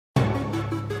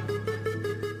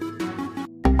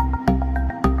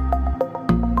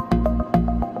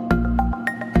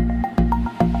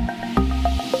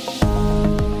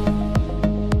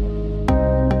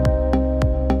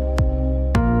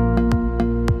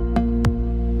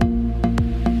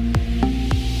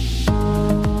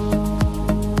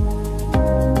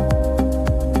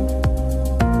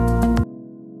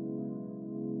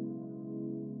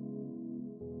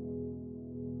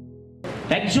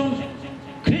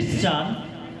খ্রিস্টান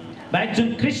বা একজন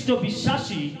খ্রিস্ট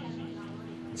বিশ্বাসী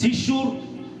যিশুর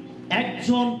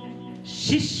একজন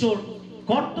শিষ্যর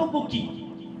কর্তব্য কি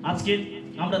আজকে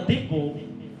আমরা দেখব।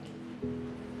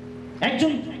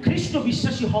 একজন খ্রিস্ট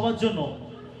বিশ্বাসী হওয়ার জন্য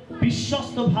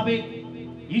বিশ্বস্তভাবে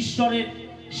ঈশ্বরের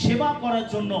সেবা করার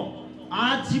জন্য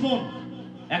আজীবন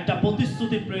একটা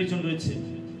প্রতিশ্রুতির প্রয়োজন রয়েছে।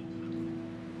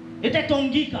 এটা একটা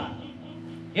অঙ্গীকার,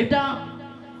 এটা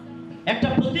একটা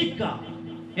প্রতিজ্ঞা,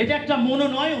 এটা একটা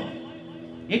মনোনয়ন,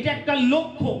 এটা একটা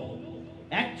লক্ষ্য।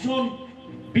 একজন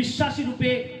বিশ্বাসী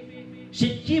রূপে সে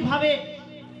কিভাবে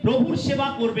প্রভুর সেবা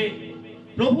করবে,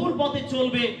 প্রভুর পথে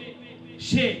চলবে,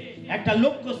 সে একটা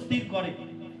লক্ষ্য স্থির করে।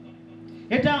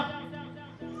 এটা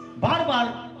বারবার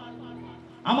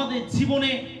আমাদের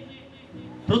জীবনে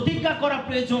প্রতিজ্ঞা করা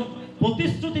প্রয়োজন,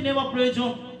 প্রতিশ্রুতি নেওয়া প্রয়োজন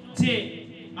যে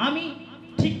আমি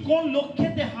ঠিক কোন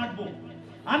লক্ষ্যেতে হাঁটবো,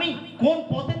 আমি কোন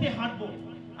পথেতে হাঁটবো,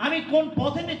 আমি কোন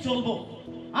পথেতে চলবো।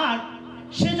 আর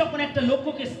সে যখন একটা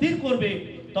লক্ষ্যকে স্থির করবে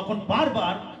তখন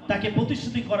বারবার তাকে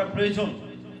প্রতিশ্রুতি করা প্রয়োজন।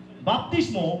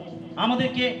 বাপ্তিস্ম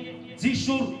আমাদেরকে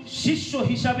যিশুর শিষ্য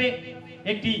হিসাবে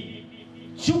একটি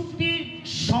চুক্তির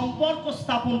সম্পর্ক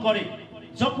স্থাপন করে।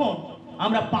 যখন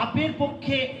আমরা পাপের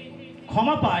পক্ষে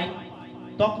ক্ষমা পাই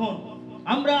তখন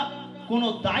আমরা কোনো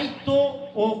দায়িত্ব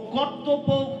ও কর্তব্য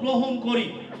গ্রহণ করি।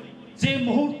 যে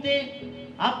মুহূর্তে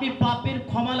আপনি পাপের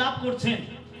ক্ষমা লাভ করছেন,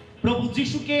 প্রভু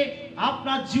যিশুকে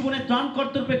আপনার জীবনে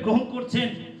ত্রাণকর্তা রূপে গ্রহণ করছেন,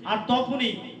 আর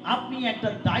তখনই আপনি একটা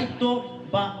দায়িত্ব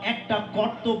বা একটা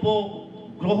কর্তব্য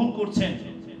গ্রহণ করছেন।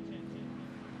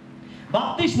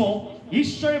 বাপ্তিস্ম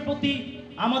ঈশ্বরের প্রতি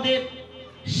আমাদের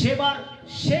সেবার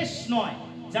শেষ নয়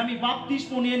যে আমি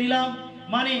বাপ্তিস্ম নিয়ে নিলাম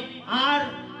মানে আর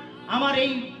আমার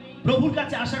এই প্রভুর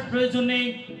কাছে আসার প্রয়োজন নেই,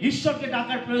 ঈশ্বরকে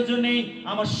ডাকার প্রয়োজন নেই,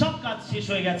 আমার সব কাজ শেষ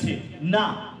হয়ে গেছে। না,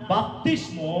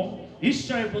 বাপ্তিস্ম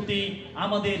ঈশ্বরের প্রতি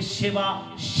আমাদের সেবা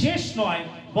শেষ নয়,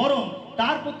 বরং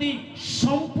তার প্রতি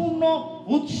সম্পূর্ণ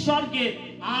উৎসর্গের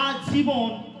আজীবন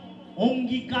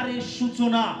অঙ্গীকারের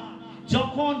সূচনা।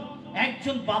 যখন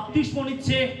একজন বাপ্তিস্ম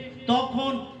নিচ্ছে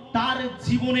তখন তার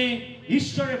জীবনে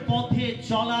ঈশ্বরের পথে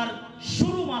চলার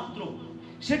শুরু মাত্র।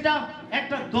 সেটা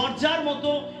একটা দরজার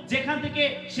মতো যেখান থেকে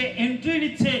সে এন্ট্রি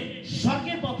নিচ্ছে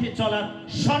স্বর্গের পথে চলার,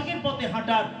 স্বর্গের পথে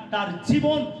হাঁটার। তার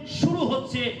জীবন শুরু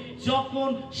হচ্ছে যখন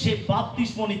সে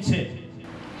বাপ্তিস্ম নিচ্ছে।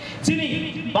 যিনি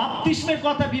বাপ্তিস্মের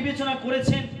কথা বিবেচনা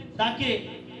করেছেন তাকে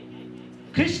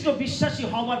খ্রিস্ট বিশ্বাসী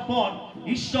হওয়ার পর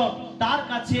ঈশ্বর তার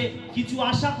কাছে কিছু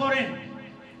আশা করেন।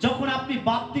 যখন আপনি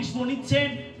বাপ্তিস্ম নিচ্ছেন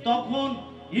তখন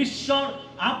ঈশ্বর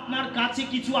আপনার কাছে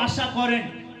কিছু আশা করেন।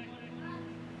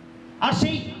 আর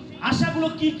সেই আশাগুলো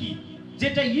কি কি,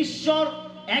 যেটা ঈশ্বর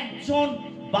একজন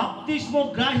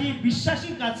বাপ্তিস্মগ্রাহী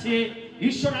বিশ্বাসীর কাছে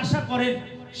ঈশ্বর আশা করেন,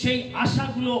 সেই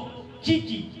আশাগুলো কি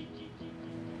কি?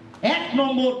 1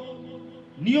 নম্বর,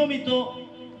 নিয়মিত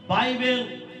বাইবেল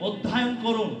অধ্যয়ন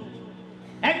করুন।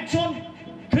 একজন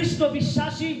খ্রিস্ট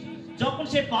বিশ্বাসী যখন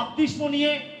সে বাপ্তিস্ম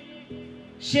নিয়ে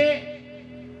সে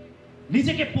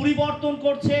নিজেকে পরিবর্তন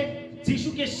করছে,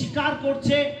 যিশুকে স্বীকার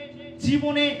করছে,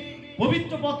 জীবনে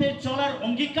পবিত্র পথে চলার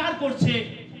অঙ্গীকার করছে,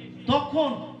 তখন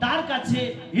তার কাছে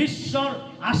ঈশ্বর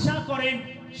আশা করেন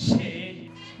সে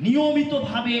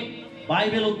নিয়মিতভাবে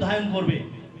বাইবেল অধ্যয়ন করবে।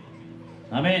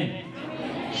 আমেন।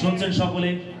 শুনছেন সকলে?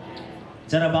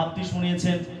 যারা বাপ্তিস্ম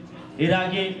নিয়েছেন এর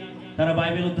আগে তারা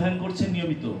বাইবেল অধ্যয়ন করছেন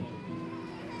নিয়মিত।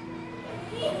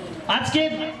 আজকে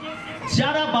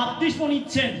যারা বাপ্তিস্ম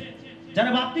নিচ্ছেন,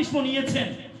 যারা বাপ্তিস্ম নিয়েছেন,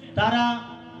 তারা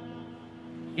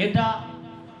এটা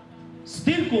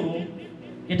স্থির করুন,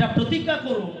 এটা প্রতিজ্ঞা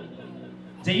করুন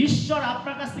যে ঈশ্বর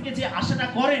আপনার কাছ থেকে যে আশাটা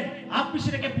করেন আপনি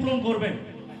সেটাকে পূরণ করবেন।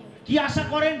 কি আশা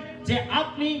করেন? যে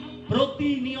আপনি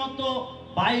প্রতিনিয়ত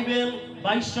বাইবেল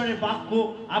বা ঈশ্বরের বাক্য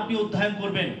আপনি অধ্যয়ন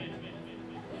করবেন।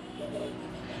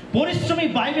 পরিশ্রমী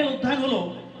বাইবেল অধ্যয়ন হলো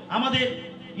আমাদের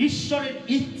ঈশ্বরের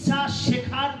ইচ্ছা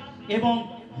শেখার এবং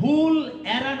ভুল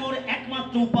এড়ানোর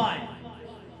একমাত্র উপায়।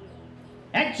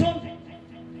 একজন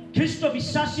খ্রিস্ট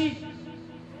বিশ্বাসী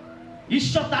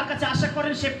ঈশ্বর তার কাছে আশা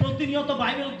করেন সে প্রতিনিয়ত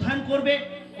বাইবেল অধ্যয়ন করবে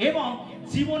এবং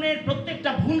জীবনের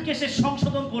প্রত্যেকটা ভুলকে সে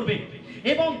সংশোধন করবে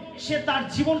এবং সে তার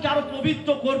জীবনকে আরো পবিত্র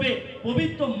করবে,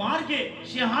 পবিত্র মার্গে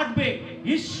সে হাঁটবে।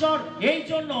 ঈশ্বর এই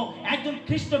জন্য একজন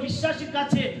খ্রিস্ট বিশ্বাসীর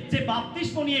কাছে যে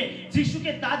বাপ্তিস্ম নিয়ে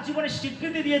যিশুকে তার জীবনে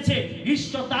স্বীকৃতি দিয়েছে,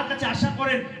 ঈশ্বর তার কাছে আশা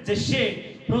করেন যে সে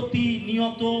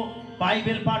প্রতিনিয়ত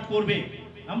বাইবেল পাঠ করবে।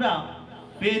 আমরা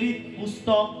প্রেরিত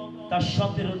পুস্তক তার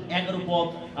 17-11 পদ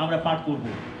আমরা পাঠ করব।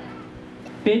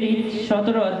 প্রেরিত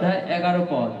 17 অধ্যায় 11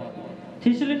 পদ।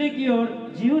 থিসলনিকীয়র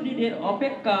জিহুদীদের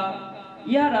অপেক্ষা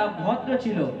ইহারা ভদ্র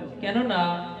ছিল, কেননা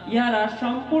ইহারা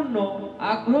সম্পূর্ণ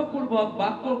আগ্রহপূর্বক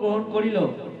বাক্য গ্রহণ করিল।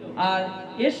 আর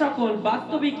এ সকল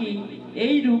বাস্তবিকই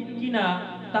এই রূপ কিনা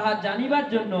তাহা জানিবার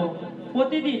জন্য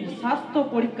প্রতিদিন স্বাস্থ্য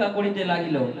পরীক্ষা করিতে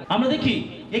লাগিল। আমরা দেখি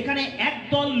এখানে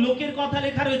একদল লোকের কথা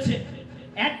লেখা রয়েছে,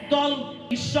 একদল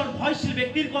ঈশ্বর ভয়শীল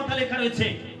ব্যক্তির কথা লেখা রয়েছে,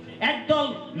 একদল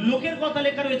লোকের কথা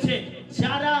লেখা রয়েছে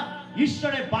যারা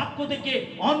ঈশ্বরের বাক্য থেকে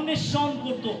অন্বেষণ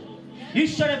করত,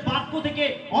 ঈশ্বরের বাক্য থেকে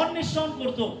অন্বেষণ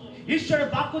করত, ঈশ্বরের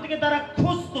বাক্য থেকে তারা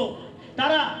খুঁজতো,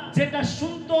 তারা যেটা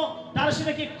শুনতো তারা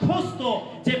সেটাকে খুঁজতো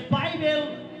যে বাইবেল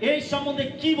এই সম্বন্ধে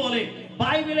কি বলে,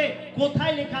 বাইবেলে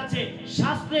কোথায় লেখা আছে,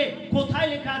 শাস্ত্রে কোথায়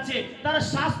লেখা আছে। তারা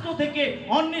শাস্ত্র থেকে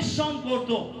অন্বেষণ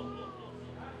করত,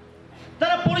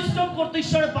 তারা পরিশ্রম করতো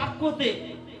ঈশ্বরের বাক্যতে,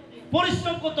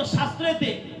 পরিশ্রম করতো শাস্ত্রেতে,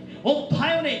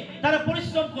 অধ্যয়নে তারা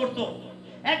পরিশ্রম করত।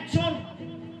 একজন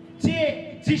যে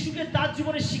যিশুকে তার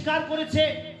জীবনে স্বীকার করেছে,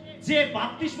 যে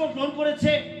বাপ্তিস্ম গ্রহণ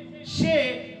করেছে, সে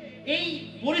এই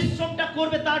পরিশ্রমটা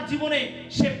করবে তার জীবনে,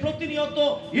 সে প্রতিনিয়ত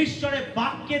ঈশ্বরের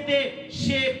বাক্যেতে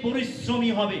সে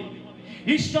পরিশ্রমী হবে।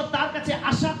 ঈশ্বর তার কাছে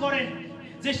আশা করেন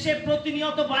যে সে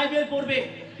প্রতিনিয়ত বাইবেল পড়বে,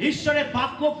 ঈশ্বরের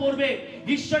বাক্য পড়বে,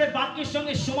 ঈশ্বরের বাক্যের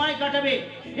সঙ্গে সময় কাটাবে।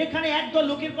 এখানে একদল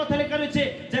লোকের কথা লেখা রয়েছে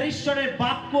যারা ঈশ্বরের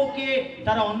বাক্যকে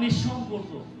তারা অন্বেষণ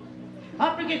করত।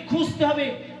 আপনাকে খুঁজতে হবে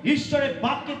ঈশ্বরের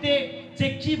বাক্যেতে যে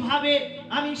কিভাবে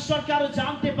আমি ঈশ্বরকে আরো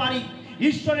জানতে পারি,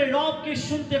 ঈশ্বরের রবকে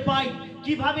শুনতে পাই,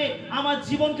 কিভাবে আমার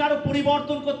জীবনকে আরো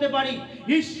পরিবর্তন করতে পারি।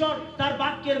 ঈশ্বর তার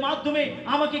বাক্যের মাধ্যমে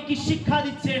আমাকে কি শিক্ষা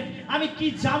দিচ্ছেন, আমি কি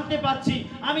জানতে পারছি,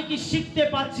 আমি কি শিখতে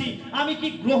পারছি, আমি কি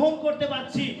গ্রহণ করতে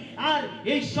পারছি। আর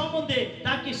এই সম্বন্ধে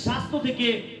তাকে শাস্ত্র থেকে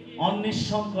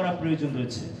অন্বেষণ করা প্রয়োজন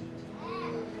রয়েছে।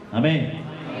 আমেন।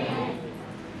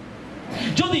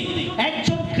 যদি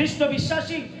একজন খ্রিস্ট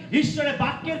বিশ্বাসী ঈশ্বরের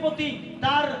বাক্যের প্রতি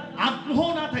তার আগ্রহ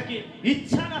না থাকে,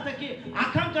 ইচ্ছা না থাকে,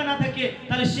 আকাঙ্ক্ষা না থাকে,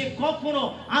 তাহলে সে কখনো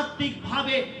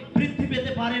আত্মিকভাবে বৃদ্ধি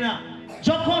পেতে পারে না।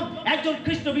 যখন একজন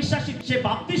খ্রিস্ট বিশ্বাসী সে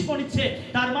বাপ্তিস্ম নিচ্ছে,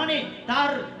 তার মানে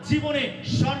তার জীবনে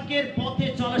স্বর্গের পথে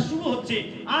চলা শুরু হচ্ছে।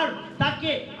 আর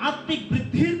তাকে আত্মিক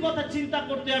বৃদ্ধির কথা চিন্তা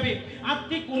করতে হবে,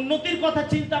 আত্মিক উন্নতির কথা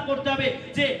চিন্তা করতে হবে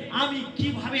যে আমি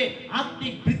কিভাবে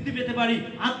আত্মিক বৃদ্ধি পেতে পারি,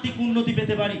 আত্মিক উন্নতি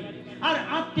পেতে পারি। আর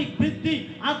আত্মিক বৃদ্ধি,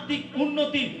 আত্মিক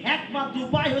উন্নতির একমাত্র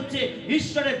উপায় হচ্ছে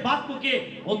ঈশ্বরের বাক্যকে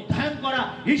অধ্যয়ন করা,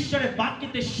 ঈশ্বরের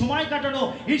বাক্যেতে সময় কাটানো,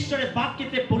 ঈশ্বরের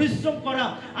বাক্যেতে পরিশ্রম করা।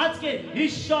 আজকে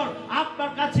ঈশ্বর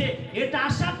আপনার কাছে এটা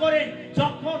আশা করেন,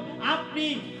 যখন আপনি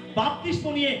বাপ্তিস্ম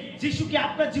নিয়ে যিশুকে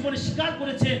আপনার জীবনে স্বীকার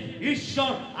করেছেন,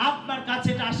 ঈশ্বর আপনার কাছে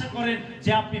এটা আশা করেন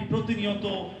যে আপনি প্রতিনিয়ত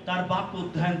তার বাক্য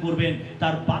অধ্যয়ন করবেন,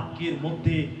 তার বাক্যের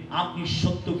মধ্যে আপনি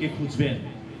সত্যকে খুঁজবেন।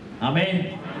 Amen,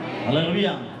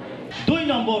 hallelujah. 2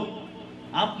 নম্বর,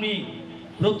 আপনি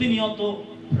প্রতিনিয়ত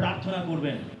প্রার্থনা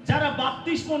করবেন। যারা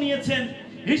বাপ্তিস্ম নিয়েছেন,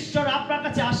 ঈশ্বর আপনার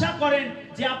কাছে আশা করেন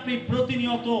যে আপনি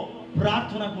প্রতিনিয়ত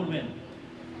প্রার্থনা করবেন।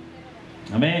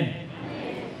 আমেন।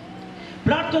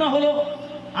 প্রার্থনা হলো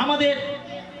আমাদের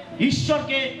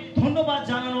ঈশ্বরকে ধন্যবাদ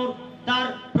জানানোর, তার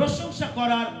প্রশংসা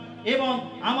করার এবং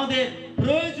আমাদের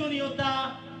প্রয়োজনীয়তা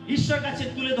ঈশ্বরের কাছে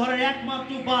তুলে ধরার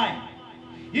একমাত্র উপায়।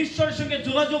 ঈশ্বরের সঙ্গে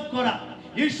যোগাযোগ করা,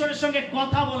 ঈশ্বরের সঙ্গে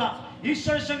কথা বলা,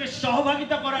 ঈশ্বরের সঙ্গে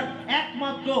সহভাগিতা করার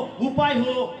একমাত্র উপায়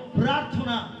হলো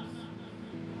প্রার্থনা।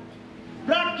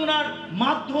 প্রার্থনার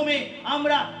মাধ্যমে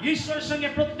আমরা ঈশ্বরের সঙ্গে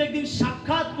প্রত্যেকদিন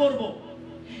সাক্ষাৎ করব,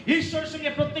 ঈশ্বরের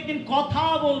সঙ্গে প্রত্যেকদিন কথা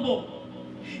বলবো।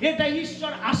 এটা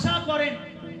ঈশ্বর আশা করেন।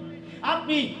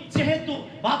 আপনি যেহেতু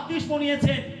বাপ্তিস্ম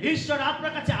নিয়েছেন, ঈশ্বর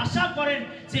আপনার কাছে আশা করেন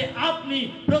যে আপনি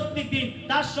প্রত্যেকদিন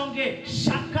তার সঙ্গে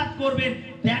সাক্ষাৎ করবেন,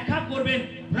 দেখা করবেন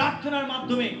প্রার্থনার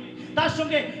মাধ্যমে, তার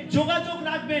সঙ্গে যোগাযোগ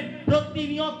রাখবেন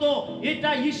প্রতিনিয়ত।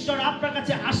 এটা ঈশ্বর আপনার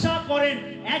কাছে আশা করেন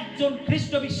একজন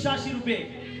খ্রিস্ট বিশ্বাসী রূপে।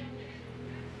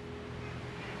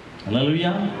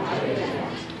 হালেলুয়া।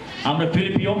 আমরা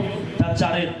ফিলিপিও তার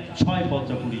 4:6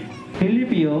 পদটা পড়ি।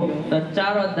 ফিলিপিও তার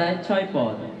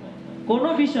 4:6 কোন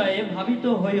বিষয়ে ভাবিত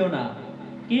হইও না,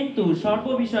 কিন্তু সর্ব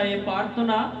বিষয়ে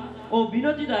প্রার্থনা ও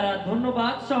বিনতি দ্বারা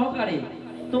ধন্যবাদ সহকারে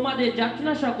তোমাদের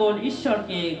যাচনা সকল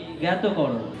ঈশ্বরকে জ্ঞাত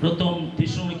করো। প্রথম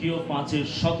থিসলনিকীয়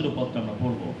 5:17 পদটা আমরা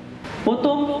পড়ব।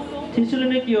 প্রথম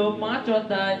থিসলনিকীয়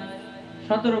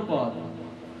 5:17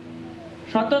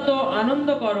 সতত আনন্দ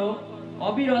করো,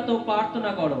 অবিরত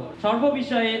প্রার্থনা করো, সর্ব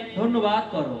বিষয়ে ধন্যবাদ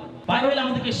করো। বাইবেল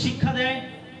আমাদেরকে শিক্ষা দেয়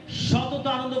সতত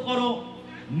আনন্দ করো,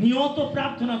 নিয়ত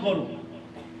প্রার্থনা করো।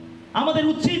 আমাদের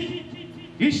উচিত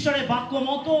ঈশ্বরের বাক্য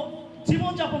মতো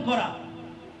জীবনযাপন করা,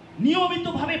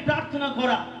 নিয়মিতভাবে প্রার্থনা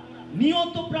করা,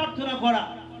 নিয়ত প্রার্থনা করা।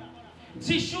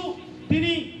 যিশু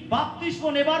তিনি বাপ্তিস্ম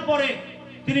নেবার পরে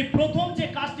তিনি প্রথম যে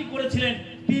কাজটি করেছিলেন,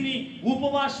 তিনি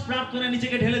উপবাস প্রার্থনা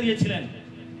নিজেকে ঢেলে দিয়েছিলেন।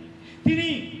 তিনি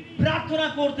প্রার্থনা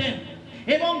করতেন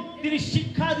এবং তিনি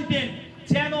শিক্ষা দিতেন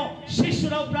যেন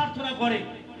শিষ্যরাও প্রার্থনা করে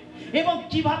এবং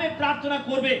কিভাবে প্রার্থনা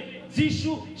করবে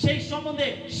যিশু সেই সম্বন্ধে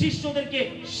শিষ্যদেরকে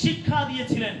শিক্ষা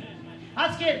দিয়েছিলেন।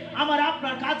 আজকে আমার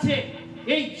আপনার কাছে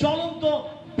এই জ্বলন্ত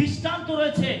দৃষ্টান্ত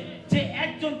রয়েছে যে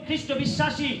একজন খ্রিস্ট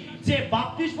বিশ্বাসী যে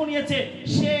বাপ্তিস্ম নিয়েছে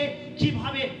সে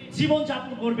কিভাবে জীবন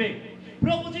যাপন করবে।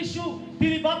 প্রভু যিশু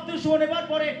তিনি বাপ্তিস্ম নেবার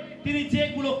পরে তিনি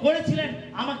যেগুলো করেছিলেন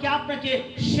আমাকে আপনাকে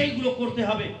সেইগুলো করতে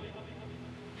হবে।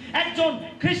 একজন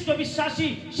খ্রিস্ট বিশ্বাসী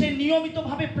সে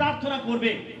নিয়মিতভাবে প্রার্থনা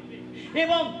করবে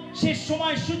এবং সে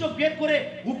সময় সুযোগ বের করে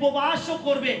উপবাসও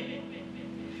করবে।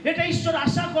 এটা ঈশ্বর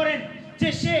আশা করেন যে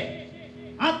সে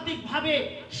আত্মিকভাবে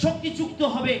শক্তিযুক্ত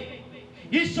হবে,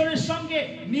 ঈশ্বরের সঙ্গে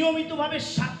নিয়মিতভাবে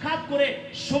সাক্ষাৎ করে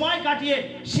সময় কাটিয়ে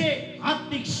সে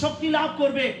আত্মিক শক্তি লাভ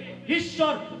করবে।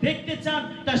 ঈশ্বর দেখতে চান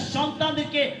তার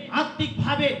সন্তানদেরকে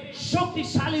আত্মিকভাবে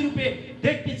শক্তিশালী রূপে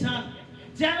দেখতে চান,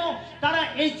 যেন তারা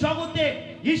এই জগতে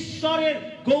ঈশ্বরের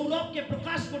গৌরবকে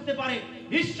প্রকাশ করতে পারে,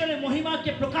 ঈশ্বরের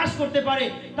মহিমাকে প্রকাশ করতে পারে।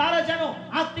 তারা যেন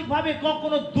আত্মিকভাবে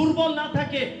কখনো দুর্বল না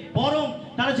থাকে, বরং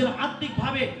তারা যেন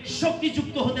আত্মিকভাবে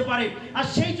শক্তিযুক্ত হতে পারে। আর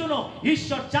সেই জন্য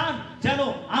ঈশ্বর চান যেন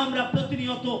আমরা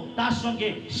প্রতিনিয়ত তার সঙ্গে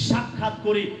সাক্ষাৎ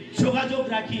করি, যোগাযোগ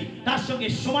রাখি, তার সঙ্গে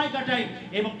সময় কাটাই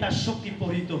এবং তার শক্তি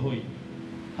পরিহিত হই।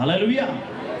 হালেলুয়া।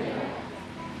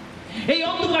 এই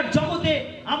অন্ধকার জগতে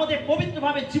আমাদের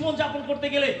পবিত্রভাবে জীবন যাপন করতে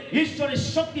গেলে ঈশ্বরের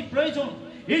শক্তি প্রয়োজন,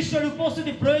 ঈশ্বরের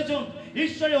উপস্থিতি প্রয়োজন,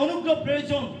 ঈশ্বরের অনুগ্রহ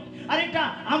প্রয়োজন। আর এটা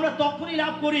আমরা তখনই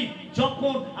লাভ করি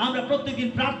যখন আমরা প্রত্যেকদিন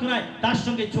প্রার্থনায় তার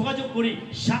সঙ্গে যোগাযোগ করি,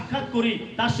 সাক্ষাৎ করি,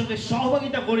 তার সঙ্গে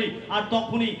সহভাগিতা করি, আর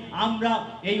তখনই আমরা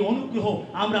এই অনুগ্রহ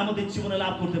আমরা আমাদের জীবনে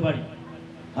লাভ করতে পারি।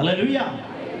 হালেলুয়া।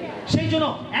 সেই জন্য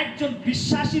একজন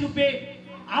বিশ্বাসী রূপে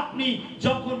আপনি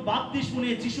যখন বাপ্তিস্ম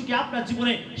নিয়ে যিশুকে আপনার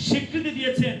জীবনে স্বীকৃতি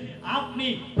দিয়েছেন, আপনি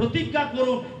প্রতিজ্ঞা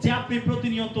করুন যে আপনি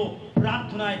প্রতিনিয়ত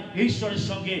প্রার্থনায় ঈশ্বরের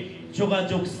সঙ্গে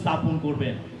যোগাযোগ স্থাপন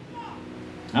করবেন।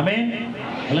 আমেন।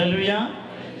 হালেলুয়া।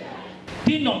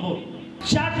 3 নম্বর,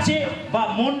 চার্চে বা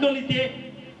মণ্ডলীতে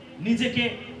নিজেকে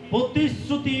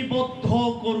প্রতিশ্রুতিবদ্ধ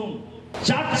করুন।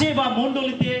 চার্চে বা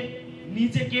মণ্ডলীতে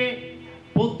নিজেকে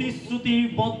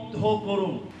প্রতিশ্রুতিবদ্ধ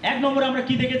করুন। 1 নম্বর আমরা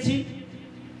কি দেখেছি?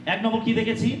 1 নম্বর কি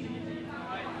দেখেছি?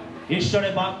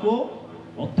 ঈশ্বরের বাক্য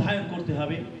অধ্যয়ন করতে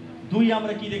হবে। 2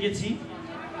 আমরা কি দেখেছি?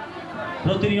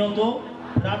 প্রতিনিয়ত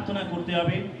প্রার্থনা করতে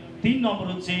হবে। 3 নম্বর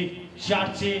হচ্ছে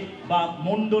চার্চে বা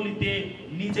মণ্ডলীতে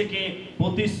নিজেকে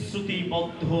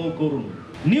প্রতিশ্রুতিবদ্ধ করুন।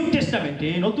 নিউ টেস্টামেন্টে,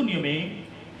 নতুন নিয়মে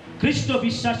খ্রিস্ট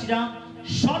বিশ্বাসীরা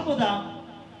সর্বদা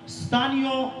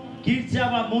স্থানীয় গির্জা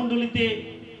বা মণ্ডলীতে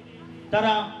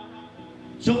তারা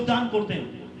যোগদান করতেন।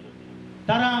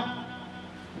 তারা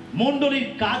মণ্ডলীর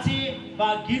কাজে বা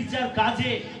গির্জার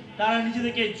কাজে তারা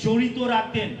নিজেদেরকে জড়িত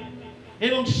রাখতেন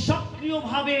এবং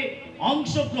সক্রিয়ভাবে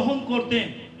অংশগ্রহণ করতেন।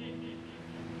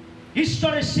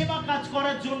 ঈশ্বরের সেবা কাজ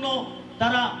করার জন্য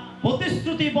তারা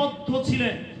প্রতিশ্রুতিবদ্ধ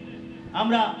ছিলেন।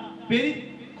 আমরা প্রেরিত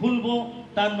খুলব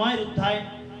তার 9 অধ্যায়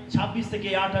 26 থেকে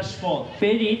 28 পদ।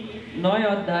 প্রেরিত 9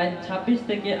 অধ্যায় 26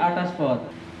 থেকে 28 পদ।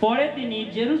 পরে তিনি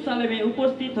জেরুসালেমে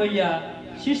উপস্থিত হইয়া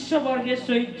শিষ্যবর্গের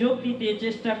সহিত যোগ দিতে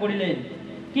চেষ্টা করিলেন,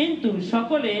 কিন্তু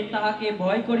সকলে তাহাকে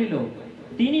ভয় করিল।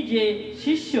 তিনি যে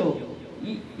শিষ্য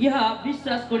ইহা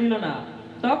বিশ্বাস করিল না।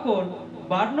 তখন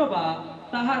বার্নবা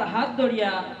তাহার হাত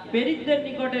ধরিয়া প্রেরিতদের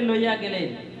নিকটে লইয়া গেলেন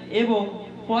এবং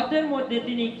পথের মধ্যে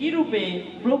তিনি কি রূপে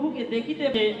প্রভুকে দেখিতে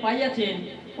পাইয়াছেন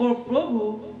ও প্রভু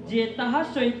যে তাহার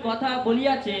সহিত কথা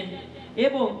বলিয়াছেন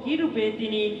এবং কি রূপে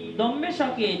তিনি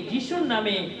দম্মেশকে যিশুর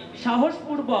নামে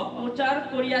সাহসপূর্বক প্রচার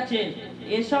করিয়াছেন,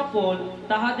 এ সকল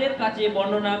তাহাদের কাছে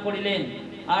বর্ণনা করিলেন।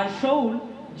 আর শাউল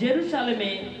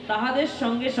জেরুসালেমে তাহাদের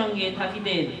সঙ্গে সঙ্গে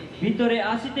থাকিতেন, ভিতরে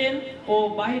আসিতেন ও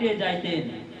বাহিরে যাইতেন।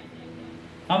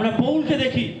 আমরা পৌলকে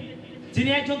দেখি, যিনি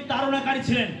একজন তাড়নাকারী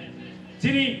ছিলেন,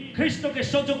 যিনি খ্রিস্টকে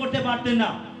সহ্য করতে পারতেন না।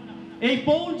 এই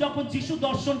পৌল যখন যিশু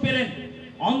দর্শন পেলেন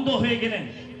অন্ধ হয়ে গেলেন।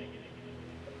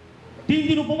 3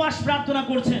 দিন উপবাস প্রার্থনা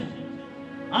করছেন,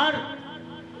 আর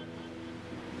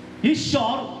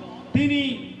ঈশ্বর তিনি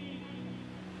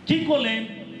কি করলেন?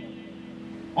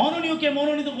 অননীয়কে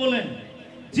মনোনীত করলেন।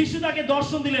 যিশু তাকে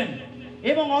দর্শন দিলেন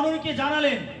এবং অননীয়কে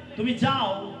জানালেন, তুমি যাও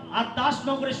আর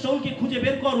দাসনগরের শাউলকে খুঁজে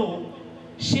বের করো,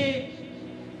 সে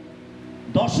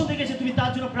দর্শন দেখেছে, তুমি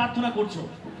তার জন্য প্রার্থনা করছো।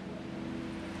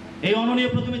 এই অননীয়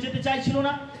প্রথমে যেতে চাইছিল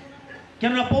না,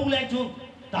 কেননা পৌল একজন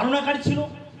তাড়নাকারী ছিল।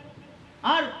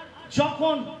 আর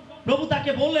যখন প্রভু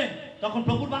তাকে বললেন, তখন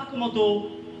প্রভুর বাক্য মতো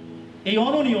এই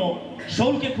অননীয়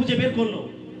শাউলকে খুঁজে বের করলো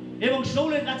এবং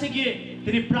শাউলের কাছে গিয়ে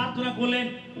তিনি প্রার্থনা করলেন,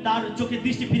 তার চোখে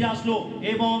দৃষ্টি ফিরে আসলো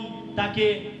এবং তাকে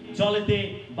জলেতে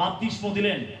বাপ্তিস্ম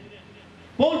দিলেন।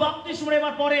 পৌল বাপ্তিস্ম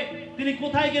নেবার পরে তিনি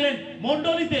কোথায় গেলেন?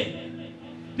 মণ্ডলীতে।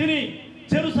 তিনি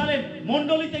জেরুসালেম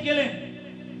মণ্ডলীতে গেলেন।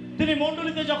 তিনি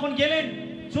মণ্ডলীতে যখন গেলেন,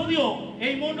 যদিও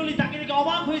এই মণ্ডলী তাকে দেখে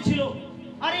অবাক হয়েছিল,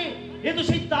 আরে এ তো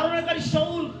সেই তাড়নাকারী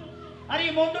শাউল, আরে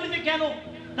এই মণ্ডলীতে কেন?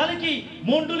 তাহলে কি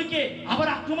মণ্ডলীকে আবার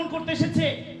আক্রমণ করতে এসেছে?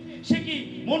 সে কি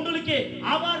মণ্ডলীকে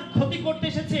আবার ক্ষতি করতে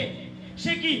এসেছে?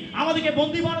 সে কি আমাদেরকে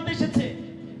বন্দী বানাতে এসেছে?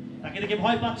 তাকে দেখে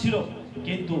ভয় পাচ্ছিল,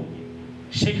 কিন্তু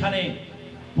সেখানে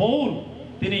পৌল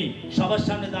তিনি সবার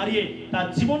সামনে দাঁড়িয়ে তার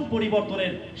জীবন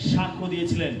পরিবর্তনের সাক্ষ্য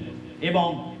দিয়েছিলেন এবং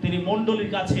তিনি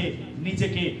মণ্ডলীর কাছে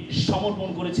নিজেকে সমর্পণ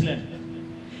করেছিলেন।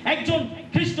 একজন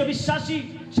খ্রিস্ট বিশ্বাসী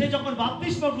সে যখন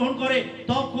বাপ্তিস্ম গ্রহণ করে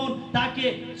তখন তাকে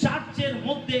চার্চের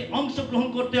মধ্যে অংশগ্রহণ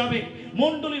করতে হবে,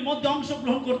 মণ্ডলীর মধ্যে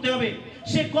অংশগ্রহণ করতে হবে।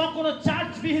 সে কখনো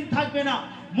চার্চবিহীন থাকবে না,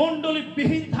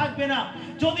 মণ্ডলীবিহীন থাকবে না।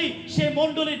 যদি সে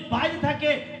মণ্ডলীর বাইরে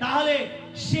থাকে তাহলে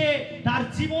সে তার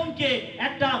জীবনকে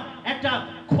একটা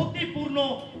ক্ষতিপূর্ণ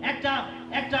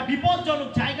একটা বিপজ্জনক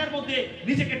জায়গার মধ্যে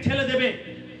নিজেকে ঠেলে দেবে।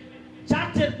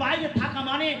 চার্চের বাইরে থাকা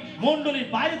মানে, মণ্ডলীর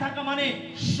বাইরে থাকা মানে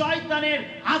শয়তানের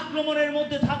আক্রমণের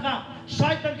মধ্যে থাকা,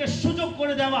 শয়তানকে সুযোগ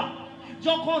করে দেওয়া।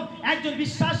 যখন একজন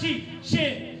বিশ্বাসী সে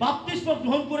বাপ্তিস্ম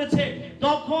গ্রহণ করেছে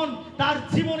তখন তার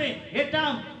জীবনে এটা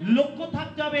লক্ষ্য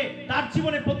থাকতে হবে, তার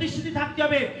জীবনে প্রতিশ্রুতি থাকতে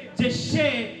হবে যে সে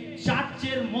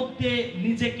চার্চের মধ্যে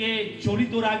নিজেকে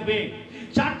জড়িত রাখবে,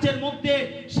 চার্চের মধ্যে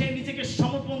সে নিজেকে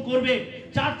সমর্পণ করবে,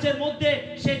 চার্চের মধ্যে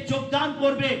সে যোগদান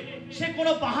করবে। সে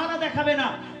কোনো বাহানা দেখাবে না,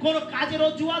 কোনো কাজের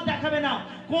অজুহাত দেখাবে না,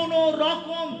 কোনো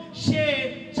রকম সে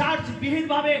চার্চ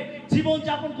বিহীনভাবে জীবন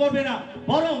যাপন করবে না,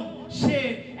 বরং সে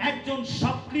একজন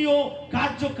সক্রিয়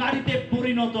কার্যকারীতে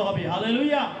পরিণত হবে।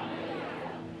 হালেলুয়া।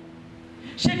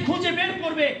 সে খুঁজে বের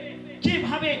করবে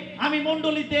কিভাবে আমি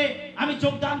মণ্ডলীতে আমি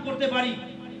যোগদান করতে পারি।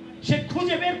 সে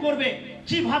খুঁজে বের করবে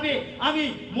কিভাবে আমি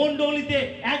মণ্ডলীতে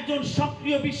একজন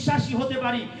সক্রিয় বিশ্বাসী হতে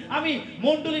পারি, আমি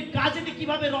মণ্ডলীর কাজেতে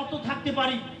কিভাবে রত থাকতে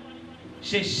পারি।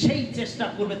 সে সেই চেষ্টা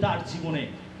করবে তার জীবনে।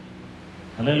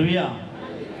 হালেলুয়া।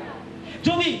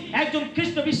 যদি একজন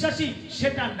খ্রিস্ট বিশ্বাসী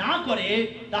সেটা না করে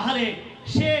তাহলে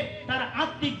সে তার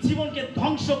আত্মিক জীবনকে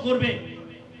ধ্বংস করবে,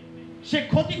 সে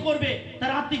ক্ষতি করবে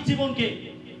তার আত্মিক জীবনকে।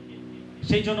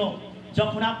 সেই জন্য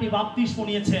যখন আপনি বাপ্তিস্ম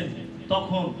নিয়েছেন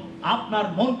তখন আপনার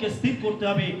মনকে স্থির করতে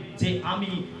হবে যে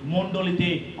আমি মণ্ডলীতে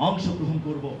অংশগ্রহণ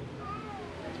করব।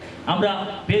 আমরা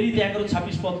পেরিতে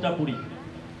 11:26 পদটা পড়ি।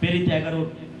 পেরিতে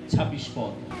 11:26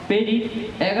 পদ। পেরিত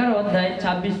 11 অধ্যায়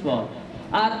 26 পদ।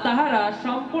 আর তাহারা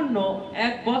সম্পূর্ণ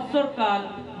 1 বৎসর কাল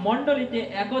মণ্ডলীতে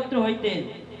একত্র হইতেন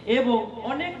এবং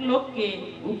অনেক লোককে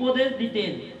উপদেশ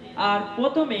দিতেন। আর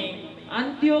প্রথমে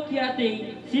আন্তিওখিয়াতেই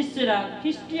শিষ্যেরা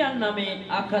খ্রিস্টিয়ান নামে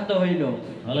আখ্যাত হইল।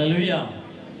 হালেলুয়া।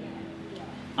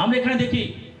 আমরা এখানে দেখি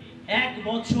 1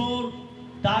 বছর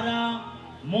তারা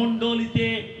মণ্ডলীতে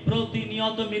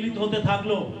প্রতিনিয়ত মিলিত হতে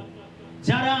থাকলো।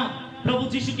 যারা প্রভু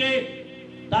যিশুকে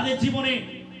তাদের জীবনে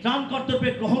ত্রাণ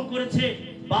কর্তব্যে গ্রহণ করেছে,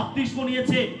 বাপ্তিস্ম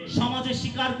নিয়েছে, সমাজে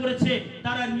স্বীকার করেছে,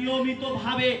 তারা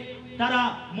নিয়মিতভাবে তারা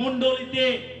মণ্ডলীতে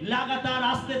লাগাতার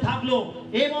আসতে থাকলো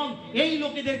এবং এই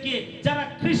লোকেদেরকে যারা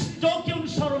খ্রিস্টকে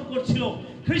অনুসরণ করছিল,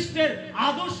 খ্রিস্টের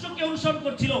আদর্শকে অনুসরণ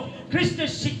করছিল, খ্রিস্টের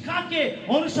শিক্ষাকে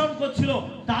অনুসরণ করছিল,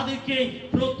 তাদেরকে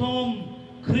প্রথম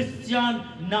খ্রিস্টান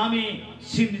নামে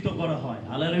চিহ্নিত করা হয়।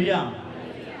 হালেলুয়া।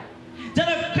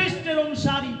 যারা খ্রিস্টের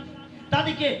অনুসারী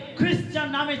তাদেরকে খ্রিস্টান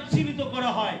নামে চিহ্নিত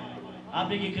করা হয়।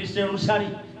 আপনি কি খ্রিস্টের অনুসারী?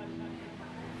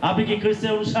 আপনি কি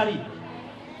খ্রিস্টের অনুসারী?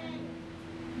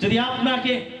 যদি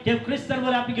আপনাকে কেউ খ্রিস্টান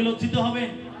বলে আপনি কি লজ্জিত হবেন?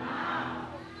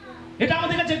 এটা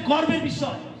আমাদের কাছে গর্বের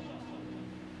বিষয়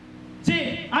যে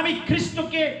আমি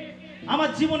খ্রিস্টকে আমার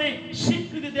জীবনে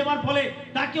স্বীকৃতি দেওয়ার ফলে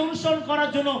তাকে অনুসরণ করার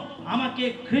জন্য আমাকে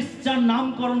খ্রিস্টান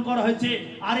নামকরণ করা হয়েছে,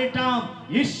 আর এটা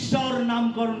ঈশ্বর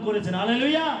নামকরণ করেছেন।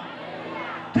 হালেলুয়া।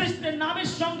 খ্রিস্টের নামের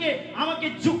সঙ্গে আমাকে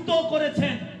যুক্ত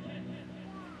করেছেন।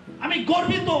 আমি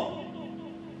গর্বিত,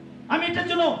 আমি এটার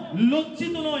জন্য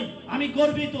লজ্জিত নই, আমি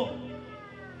গর্বিত।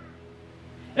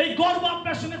 এই গর্ব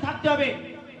আপনার সঙ্গে থাকতে হবে।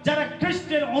 যারা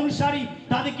খ্রিস্টের অনুসারী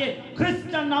তাদেরকে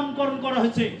খ্রিস্টান নামকরণ করা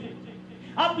হয়েছে।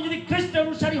 আপনি যদি খ্রিস্টের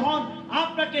অনুসারী হন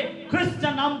আপনাকে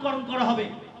খ্রিস্টান নামকরণ করা হবে।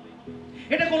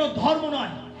 এটা কোনো ধর্ম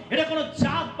নয়, এটা কোনো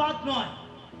জাতপাত নয়।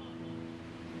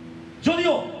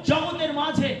 যদিও জগতের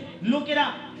মাঝে লোকেরা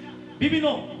বিভিন্ন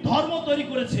ধর্ম তৈরি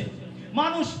করেছে,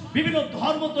 মানুষ বিভিন্ন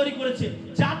ধর্ম তৈরি করেছে,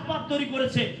 জাতপাত তৈরি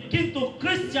করেছে, কিন্তু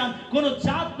খ্রিস্টান কোনো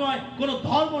জাত নয়, কোনো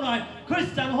ধর্ম নয়।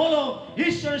 খ্রিস্টান হলো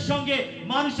ঈশ্বরের সঙ্গে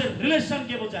মানুষের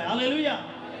রিলেশনকে বোঝায়। হালেলুয়া।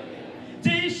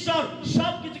 যে ঈশ্বর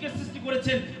সবকিছুকে সৃষ্টি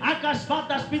করেছেন, আকাশ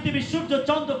বাতাস পৃথিবী সূর্য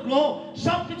চন্দ্র গ্রহ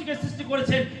সবকিছুকে সৃষ্টি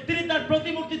করেছেন, তিনি তার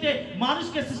প্রতিমূর্তিতে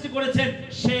মানুষকে সৃষ্টি করেছেন।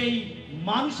 সেই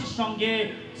মানুষের সঙ্গে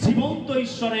জীবন্ত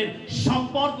ঈশ্বরের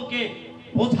সম্পর্ককে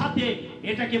বোঝাতে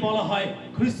এটাকে বলা হয়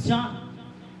খ্রিস্টান।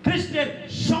 খ্রিস্টের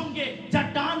সঙ্গে যা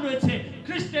টান রয়েছে,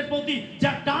 খ্রিস্টের প্রতি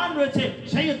যা টান রয়েছে,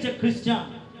 সেই হচ্ছে খ্রিস্টান।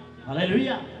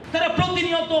 হালেলুয়া। তারা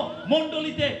প্রতিনিয়ত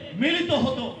মণ্ডলীতে মিলিত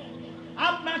হতো।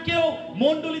 আপনাকেও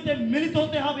মণ্ডলীতে মিলিত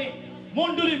হতে হবে।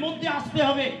 মণ্ডলীর মধ্যে আসতে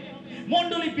হবে।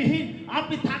 মণ্ডলীবিহীন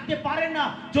আপনি থাকতে পারেন না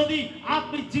যদি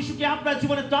আপনি যিশুকে আপনার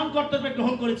জীবনে ত্রাণকর্তা রূপে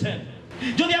গ্রহণ করেছেন।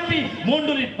 যদি আপনি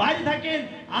মণ্ডলীর বাইরে থাকেন,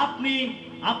 আপনি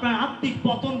আপনার আত্মিক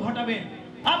পতন ঘটাবেন।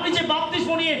 আপনি যে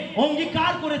বাপ্তিস্ম নিয়ে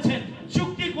অঙ্গীকার করেছেন,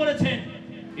 চুক্তি করেছেন,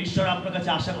 ঈশ্বর আপনার কাছে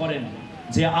আশা করেন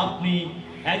যে আপনি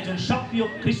একজন সক্রিয়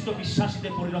খ্রিস্ট বিশ্বাসীতে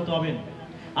পরিণত হবেন।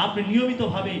 আপনি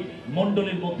নিয়মিতভাবে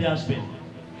মণ্ডলীর মধ্যে আসবেন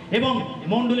এবং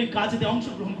মণ্ডলীর কাজেতে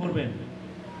অংশগ্রহণ করবেন।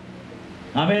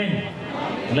 Amen,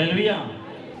 hallelujah.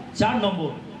 4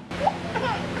 নম্বর,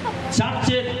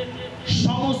 চার্চের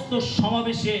সমস্ত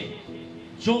সমাবেশে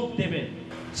যোগ দেবেন।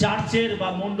 চার্চের বা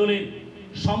মণ্ডলীর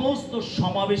সমস্ত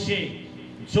সমাবেশে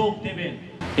যোগ দেবেন,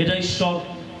 এটা ঈশ্বর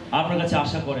আপনার কাছে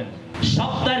আশা করেন।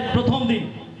 সপ্তাহের প্রথম দিন,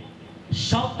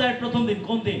 সপ্তাহের প্রথম দিন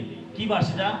কোন দিন? কি বার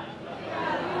সেটা?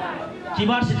 কি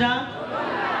বার সেটা?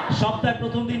 সপ্তাহের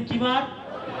প্রথম দিন কি বার?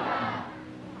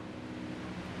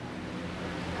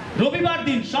 রবিবার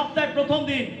দিন। সপ্তাহের প্রথম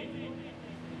দিন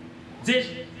যে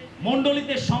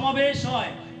মণ্ডলীতে সমাবেশ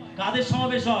হয়, কাদের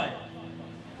সমাবেশ হয়?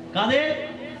 কাদের?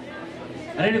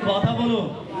 আরে কথা বলুন।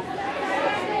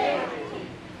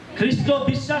 খ্রিস্ট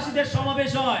বিশ্বাসীদের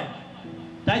সমাবেশ হয়,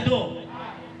 তাই তো?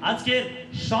 আজকে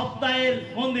সপ্তাহের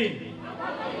কোন দিন?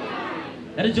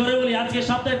 আরে জোরে বলি, আজকে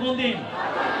সপ্তাহের কোন দিন?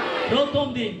 প্রথম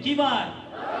দিন। কি বার?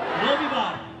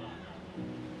 রবিবার।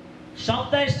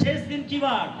 সপ্তাহের শেষ দিন কি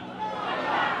বার?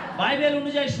 বাইবেল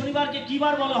অনুযায়ী শনিবারকে কি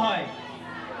বার বলা হয়?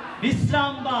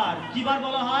 বিশ্রামবার। কি বার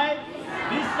বলা হয়?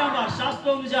 বিশ্রামবার। শাস্ত্র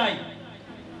অনুযায়ী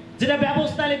যেটা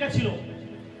ব্যবস্থা লেখা ছিল,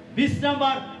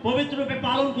 বিশ্রামবার পবিত্র রূপে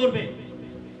পালন করবে।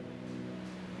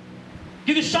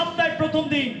 কিন্তু সপ্তাহের প্রথম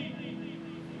দিন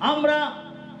আমরা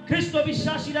খ্রিস্ট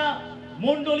বিশ্বাসীরা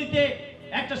মণ্ডলীতে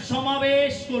একটা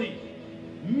সমাবেশ করি,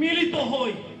 মিলিত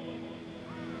হই।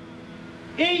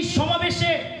 এই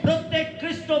সমাবেশে প্রত্যেক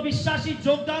খ্রিস্ট বিশ্বাসী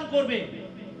যোগদান করবে।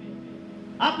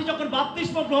 আপনি যখন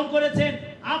বাপ্তিস্ম গ্রহণ করেছেন,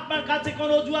 আপনার কাছে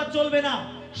কোনো অজুহাত চলবে না।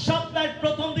 সপ্তাহের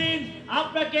প্রথম দিন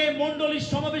আপনাকে মণ্ডলীর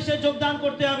সমাবেশে যোগদান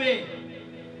করতে হবে।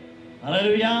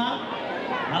 Hallelujah,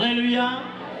 hallelujah.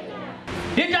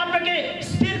 এটা আপনাকে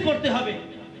স্থির করতে হবে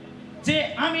যে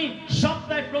আমি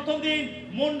সপ্তাহের প্রথম দিন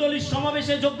মণ্ডলীর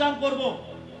সমাবেশে যোগদান করব।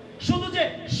 শুধু যে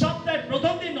সপ্তাহের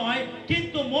প্রথম দিন নয়,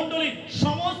 কিন্তু মণ্ডলীর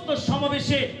সমস্ত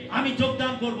সমাবেশে আমি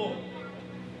যোগদান করব।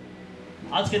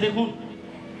 আজকে দেখুন,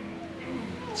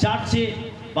 চার্চে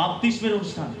বাপ্তিস্মের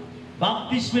অনুষ্ঠান।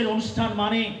 বাপ্তিস্মের অনুষ্ঠান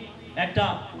মানে একটা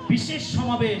বিশেষ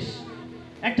সমাবেশ,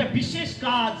 একটা বিশেষ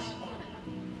কাজ।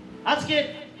 আজকে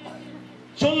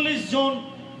 40 জন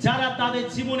যারা তাদের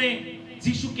জীবনে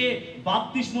যিশুকে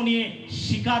বাপ্তিস্ম নিয়ে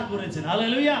স্বীকার করেছেন।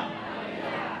 হালেলুয়া।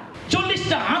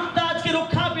 40টা আত্মা আজকে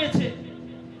রক্ষা পেয়েছে।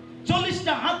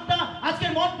 40টা আত্মা আজকে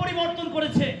মন পরিবর্তন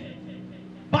করেছে।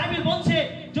 বাইবেল বলছে,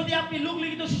 যদি আপনি লূক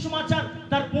লিখিত সুসমাচার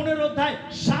তার 15 অধ্যায়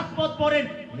 7 পদ পড়েন,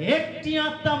 একটি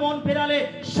আত্মা মন ফেরালে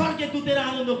স্বর্গে দূতেরা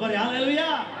আনন্দ করে।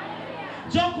 হালেলুয়া।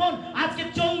 যখন আজকে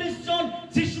 40 জন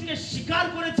যিশুকে স্বীকার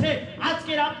করেছে,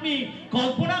 আজকে আপনি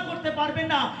কল্পনা করতে পারবেন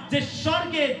না যে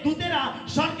স্বর্গে দূতেরা,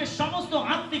 স্বর্গের সমস্ত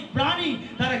আত্মিক প্রাণী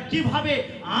তারা কিভাবে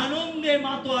আনন্দে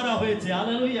মাতোয়ারা হয়েছে।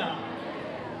 হালেলুয়া।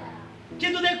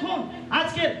 কিন্তু দেখুন,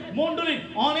 আজকে মণ্ডলীর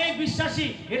অনেক বিশ্বাসী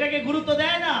এটাকে গুরুত্ব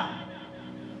দেয় না।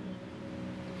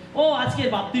 ও আজকে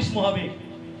বাপ্তিস্ম হবে,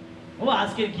 ও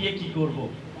আজকে গিয়ে কি করব?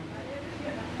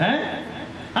 হ্যাঁ,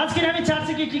 আজকে আমি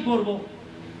চার্চে গিয়ে কি করব?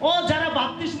 ও যারা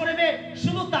বাপ্তিস্ম নেবে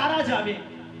শুধু তারা যাবে,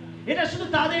 এটা শুধু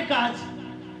তাদের কাজ।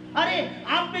 আরে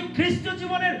আপনি খ্রিস্ট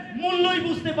জীবনের মূল্যই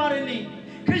বুঝতে পারেননি,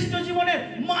 খ্রিস্ট জীবনের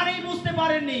মানেই বুঝতে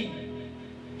পারেননি,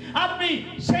 আপনি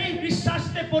সেই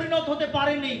বিশ্বাসে পরিণত হতে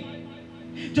পারেননি।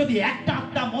 যদি একটা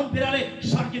আত্মা মন ফেরালে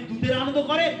স্বর্গে দূতের আনন্দ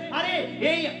করে, আরে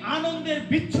এই আনন্দের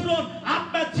বিচ্ছুরণ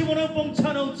আপনার জীবনে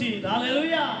পৌঁছানো উচিত।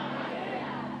 হালেলুয়া।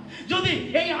 যদি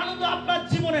এই আনন্দ আপনার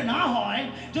জীবনে না হয়,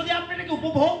 যদি আপনি এটাকে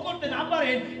উপভোগ করতে না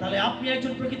পারেন, তাহলে আপনি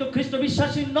একজন প্রকৃত খ্রিস্ট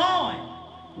বিশ্বাসী নয়।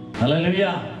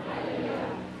 হালেলুয়া।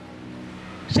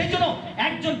 সেই জন্য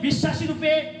একজন বিশ্বাসী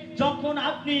রূপে যখন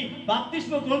আপনি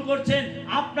বাপ্তিস্ম গ্রহণ করছেন,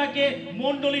 আপনাকে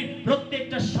মণ্ডলীর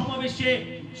প্রত্যেকটা সমাবেশে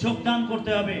যোগদান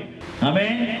করতে হবে।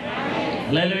 Amen,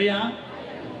 hallelujah.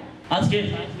 আজকে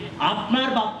আপনার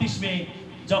বাপ্তিস্মে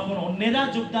যখন অন্যেরা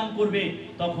যোগদান করবে,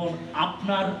 তখন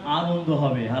আপনার আনন্দ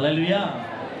হবে। হালেলুয়া।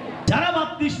 যারা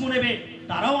বাপ্তিস্ম নেবে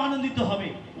তারাও আনন্দিত হবে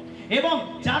এবং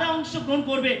যারা অংশগ্রহণ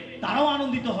করবে তারাও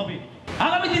আনন্দিত হবে।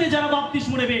 আগামী দিনে যারা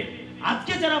বাপ্তিস্ম নেবে,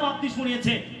 আজকে যারা বাপ্তিস্ম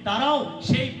নিয়েছে, তারাও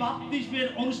সেই বাপ্তিস্মের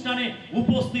অনুষ্ঠানে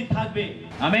উপস্থিত থাকবে।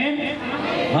 Amen,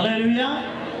 hallelujah.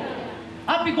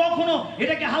 আপনি কখনো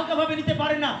এটাকে হালকাভাবে নিতে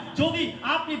পারেন না। যদি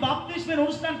আপনি বাপ্তিস্মের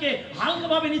অনুষ্ঠানকে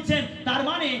হালকাভাবে নিচ্ছেন, তার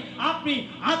মানে আপনি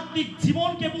আত্মিক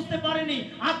জীবনকে বুঝতে পারেননি,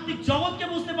 আত্মিক জগৎকে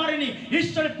বুঝতে পারেননি,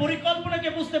 ঈশ্বরের পরিকল্পনাকে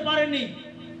বুঝতে পারেননি।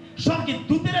 স্বর্গের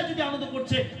দূতেরা যদি আনন্দ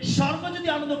করছে, স্বর্গ যদি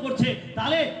আনন্দ করছে,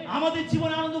 তাহলে আমাদের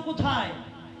জীবনে আনন্দ কোথায়?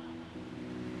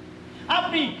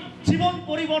 আপনি জীবন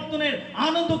পরিবর্তনের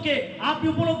আনন্দকে আপনি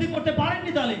উপলব্ধি করতে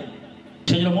পারেননি। তাহলে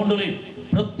সেই জন্য মণ্ডলীর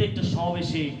প্রত্যেকটা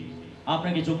সমাবেশে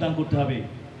আপনাকে যোগদান করতে হবে।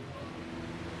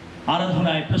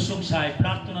 আরাধনায়, প্রশংসায়,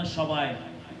 প্রার্থনা সভায়,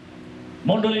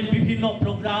 মণ্ডলীর বিভিন্ন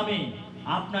প্রোগ্রামে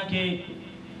আপনাকে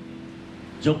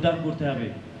যোগদান করতে হবে।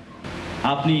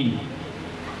 আপনি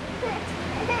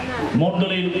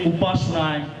মণ্ডলীর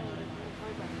উপাসনায়,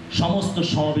 সমস্ত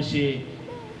সমাবেশে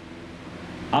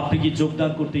আপনি কি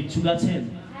যোগদান করতে ইচ্ছুক আছেন?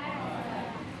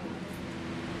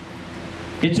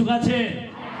 ইচ্ছুক আছেন?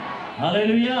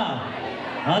 Hallelujah,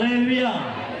 hallelujah.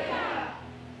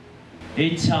 এই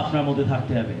ইচ্ছা আপনার মধ্যে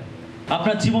থাকতে হবে।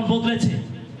 আপনার জীবন বদলেছে,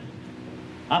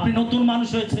 আপনি নতুন মানুষ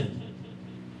হয়েছেন,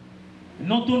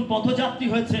 নতুন পথযাত্রী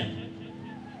হয়েছেন,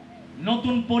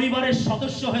 নতুন পরিবারের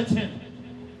সদস্য হয়েছেন,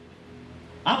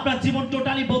 আপনার জীবন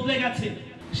টোটালি বদলে গেছে।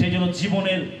 সেই জন্য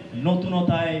জীবনের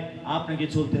নতুনতায় আপনাকে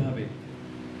চলতে হবে।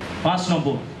 5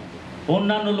 নম্বর,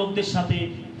 অন্যান্য লোকদের সাথে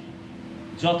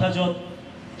যথাযথ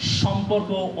সম্পর্ক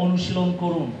অনুশীলন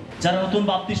করুন। যারা নতুন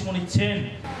বাপ্তিস্ম নিচ্ছেন,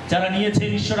 যারা নিয়েছেন,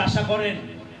 ঈশ্বর আশা করেন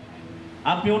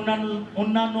আপনি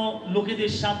অন্যান্য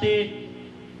লোকেদের সাথে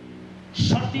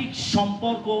সঠিক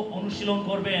সম্পর্ক অনুশীলন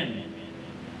করবেন।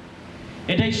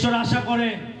 এটা ঈশ্বর আশা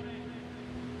করেন,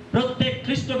 প্রত্যেক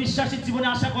খ্রিস্ট বিশ্বাসীর জীবনে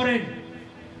আশা করেন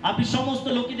আপনি সমস্ত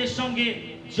লোকেদের সঙ্গে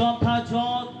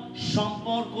যথাযথ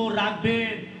সম্পর্ক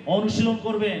রাখবেন, অনুশীলন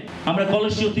করবেন। আমরা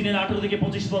কলসীয় 3:18 থেকে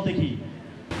 25 পদ দেখি।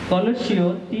 কলসীয়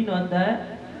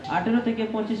 3:18 থেকে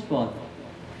 25 পদ।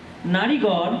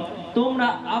 নারীগণ, তোমরা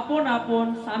আপন আপন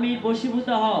স্বামীর বশীভূত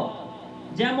হও,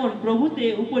 যেমন প্রভুতে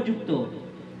উপযুক্ত।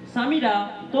 স্বামীরা,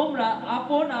 তোমরা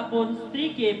আপন আপন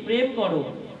স্ত্রীকে প্রেম করো,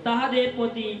 তাহাদের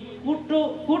প্রতি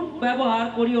কূট ব্যবহার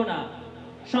করিও না।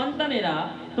 সন্তানেরা,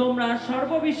 তোমরা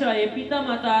সর্ববিষয়ে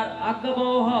পিতামাতার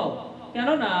আজ্ঞাবহ হও,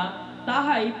 কেননা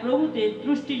তাহাই প্রভুতে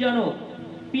তুষ্টিজনক।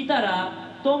 পিতারা,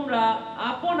 তোমরা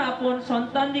আপন আপন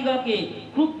সন্তানদিগকে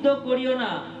ক্রুদ্ধ করিও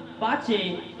না, পাছে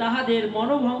তাহাদের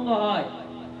মনোভঙ্গ হয়।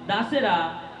 দাসেরা,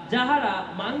 যাহারা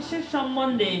মাংসের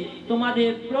সম্বন্ধে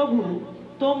তোমাদের প্রভু,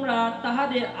 তোমরা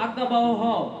তাহাদের আজ্ঞাবহ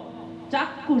হও।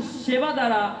 চাক্ষুষ সেবা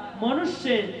দ্বারা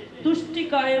মনুষ্যের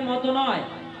তুষ্টিকরের মতো নয়,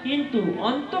 কিন্তু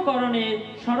অন্তঃকরণের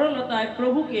সরলতায়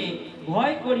প্রভুকে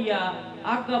ভয় করিয়া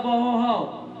আজ্ঞাবহ হও।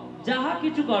 যাহা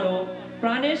কিছু করো,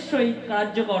 প্রাণের সহিত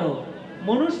কার্য করো,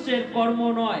 মনুষ্যের কর্ম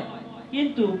নয়,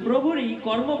 কিন্তু প্রভুরই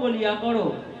কর্ম বলিয়া করো।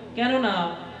 কেননা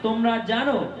তোমরা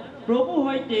জানো, প্রভু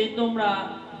হইতে তোমরা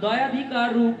দয়াধিকার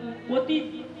রূপ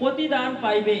প্রতিদান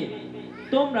পাইবে।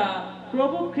 তোমরা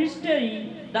প্রভু খ্রিস্টেরই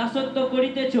দাসত্ব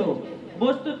করিতেছ।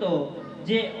 বস্তুত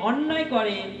যে অন্যায়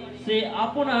করে, সে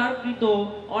আপনার কৃত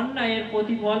অন্যায়ের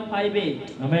প্রতিফল পাইবে।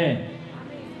 আমেন।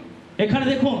 এখানে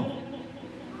দেখুন,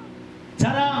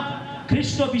 যারা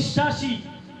খ্রিস্ট বিশ্বাসী,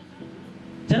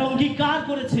 যারা অঙ্গীকার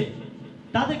করেছে,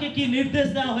 তাদেরকে কি নির্দেশ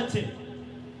দেওয়া হয়েছে?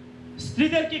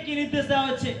 স্ত্রীদেরকে কি নির্দেশ দেওয়া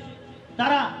হয়েছে?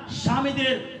 তারা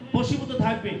স্বামীদের বশীভূত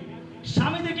থাকবে।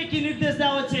 স্বামীদেরকে কি নির্দেশ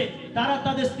দেওয়া হয়েছে? তারা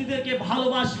তাদের স্ত্রীদেরকে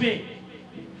ভালোবাসবে।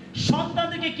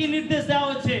 সন্তানদেরকে কি নির্দেশ দেওয়া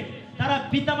হয়েছে? তারা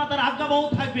পিতামাতার আজ্ঞাবহ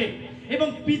থাকবে। এবং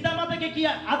পিতামাতাকে কি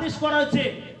আদেশ করা হয়েছে?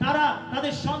 তারা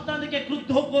তাদের সন্তানদেরকে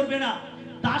ক্রুদ্ধ করবে না।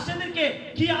 দাসেদেরকে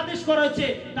কি আদেশ করা হয়েছে?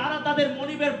 তারা তাদের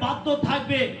মনিবের বাধ্য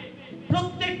থাকবে।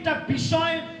 প্রত্যেকটা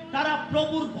বিষয় তারা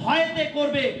প্রভুর ভয়েতে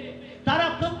করবে। তারা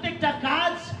প্রত্যেকটা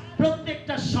কাজ,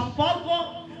 প্রত্যেকটা সম্পর্ক,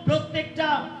 প্রত্যেকটা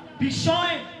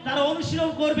বিষয় তারা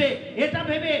অনুশীলন করবে, এটা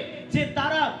ভেবে যে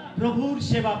তারা প্রভুর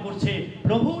সেবা করছে,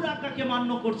 প্রভুর আজ্ঞাকে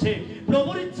মান্য করছে,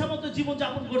 প্রভুর ইচ্ছা মতো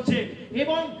জীবনযাপন করছে।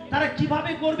 এবং তারা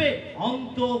কিভাবে করবে?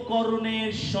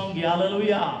 অন্তঃকরণের সঙ্গে।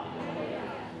 হালেলুয়া।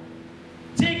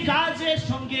 যে কাজের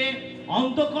সঙ্গে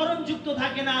অন্তঃকরণ যুক্ত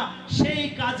থাকে না, সেই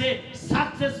কাজে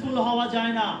সাকসেসফুল হওয়া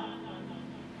যায় না।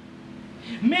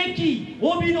 মেকি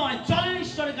অভিনয় চলেন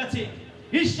ঈশ্বরের কাছে।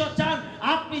 ঈশ্বর চান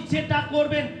আপনি যেটা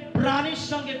করবেন প্রাণের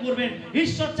সঙ্গে করবেন।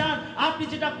 ঈশ্বর চান আপনি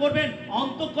যেটা করবেন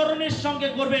অন্তঃকরণের সঙ্গে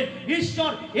করবেন।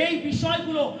 ঈশ্বর এই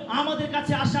বিষয়গুলো আমাদের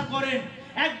কাছে আশা করেন।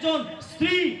 একজন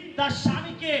স্ত্রী তার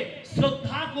স্বামীকে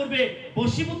শ্রদ্ধা করবে,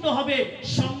 বশীভূত হবে,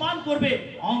 সম্মান করবে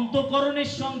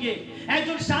অন্তঃকরণের সঙ্গে।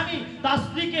 একজন স্বামী তার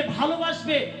স্ত্রীকে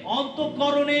ভালোবাসবে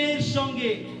অন্তঃকরণের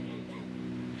সঙ্গে।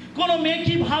 কোনো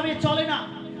মেকি ভাবে চলে না,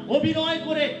 অভিনয়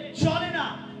করে চলে না।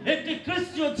 একটি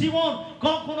খ্রিস্টীয় জীবন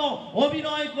কখনো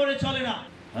অভিনয় করে চলে না।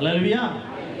 হালেলুয়া।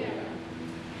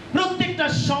 প্রত্যেক প্রত্যেকটা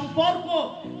সম্পর্ক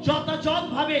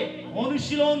যথাযথভাবে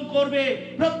অনুশীলন করবে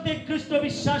প্রত্যেক খ্রিস্ট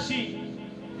বিশ্বাসী।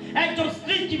 একজন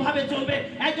স্ত্রী কিভাবে চলবে,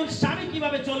 একজন স্বামী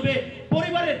কিভাবে চলবে,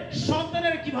 পরিবারের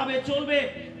সন্তানেরা কিভাবে চলবে,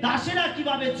 দাসেরা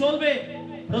কিভাবে চলবে,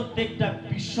 প্রত্যেকটা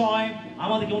বিষয়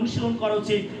আমাদেরকে অনুশীলন করা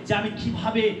উচিত যে আমি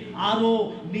কিভাবে আরো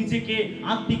নিজেকে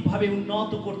আত্মিকভাবে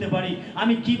উন্নত করতে পারি,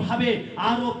 আমি কিভাবে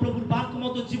আরো প্রভুর বাক্য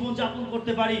মতো জীবন যাপন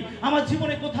করতে পারি। আমার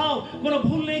জীবনে কোথাও কোনো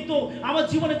ভুল নেই তো, আমার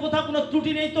জীবনে কোথাও কোনো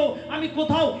ত্রুটি নেই তো, আমি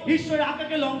কোথাও ঈশ্বরের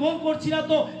আজ্ঞাকে লঙ্ঘন করছি না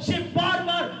তো। সে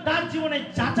বারবার তার জীবনে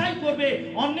যাচাই করবে,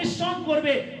 অন্বেষণ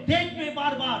করবে, দেখবে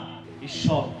বারবার।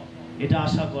 ঈশ্বর এটা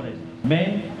আশা করেন।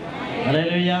 Amen,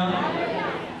 hallelujah.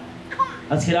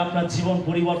 আজকে আপনার জীবন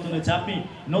পরিবর্তন হয়েছে, আপনি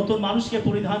নতুন মানুষকে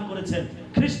পরিধান করেছেন,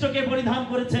 খ্রিস্টকে পরিধান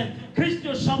করেছেন।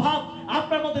 খ্রিস্টীয় স্বভাব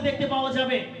আপনার মধ্যে দেখতে পাওয়া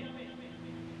যাবে।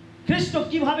 খ্রিস্ট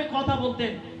কিভাবে কথা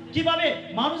বলতেন, কিভাবে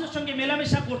মানুষের সঙ্গে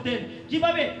মেলামেশা করতেন,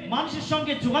 কিভাবে মানুষের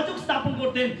সঙ্গে যোগাযোগ স্থাপন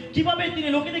করতেন, কিভাবে তিনি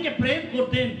লোকেদেরকে প্রেম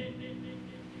করতেন,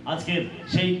 আজকের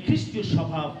সেই খ্রিস্টীয়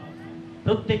স্বভাব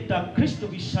প্রত্যেকটা খ্রিস্ট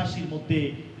বিশ্বাসীর মধ্যে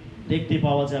দেখতে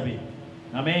পাওয়া যাবে।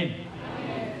 আমেন।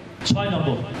 6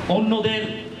 নম্বর, অন্যদের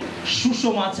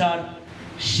সুসমাচার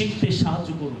শিখতে সাহায্য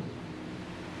করুন।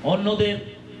 অন্যদের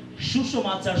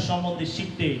সুসমাচার সম্বন্ধে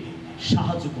শিখতে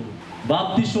সাহায্য করুন।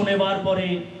 বাপ্তিস্ম নেবার পরে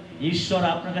ঈশ্বর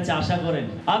আপনার কাছে আশা করেন।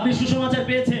 আপনি সুসমাচার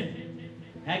পেয়েছেন,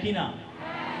 হ্যাঁ কি না?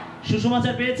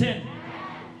 সুসমাচার পেয়েছেন?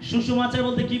 সুসমাচার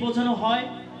বলতে কি বোঝানো হয়?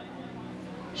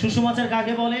 সুসমাচার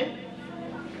কাকে বলে?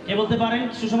 কে বলতে পারেন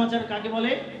সুসমাচার কাকে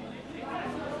বলে?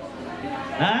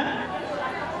 হ্যাঁ,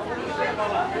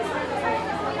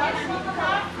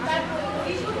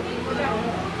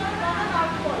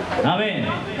 আমেন।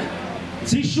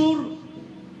 যিশুর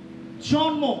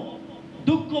জন্ম,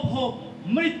 দুঃখ ভোগ,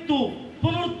 মৃত্যু,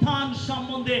 পুনরুত্থান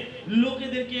সম্বন্ধে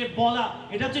লোকেদেরকে বলা,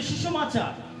 এটা হচ্ছে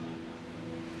সুসমাচার।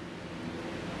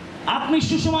 আপনি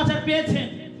সুসমাচার পেয়েছেন,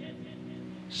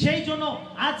 সেই জন্য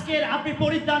আজকের আপনি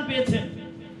পরিত্রাণ পেয়েছেন,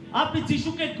 আপনি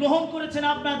যিশুকে গ্রহণ করেছেন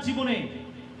আপনার জীবনে।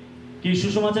 কি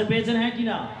সুসমাচার পেয়েছেন, হ্যাঁ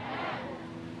কিনা?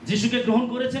 যিশুকে গ্রহণ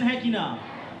করেছেন, হ্যাঁ কিনা?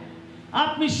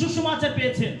 আপনি সুসমাচার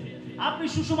পেয়েছেন, আপনি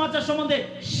সুসমাচার সম্বন্ধে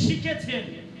শিখেছেন,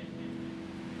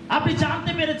 আপনি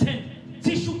জানতে পেরেছেন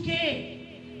যিশু কে,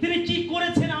 তিনি কি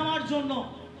করেছেন আমার জন্য,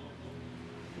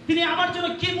 তিনি আমার জন্য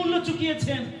কি মূল্য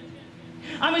চুকিয়েছেন,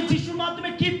 আমি যিশুর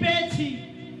মাধ্যমে কি পেয়েছি।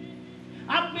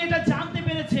 আপনি এটা জানতে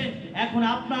পেরেছেন। এখন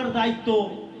আপনার দায়িত্ব,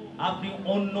 আপনি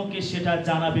অন্যকে সেটা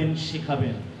জানাবেন,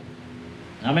 শেখাবেন।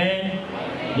 Amen,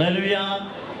 hallelujah.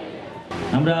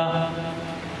 আমরা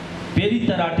প্রেরিত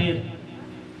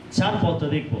 8:4 পদটা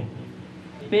দেখব।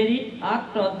 প্রেরিত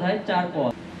 8 অধ্যায় 4 পদ।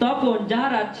 তখন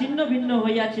যাহারা ছিন্ন ভিন্ন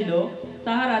হইয়াছিল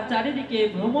তাহারা চারিদিকে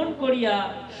ভ্রমণ করিয়া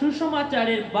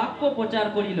সুসমাচারের বাক্য প্রচার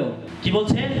করিল। কি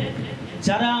বলছে?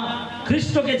 যারা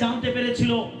খ্রিস্টকে জানতে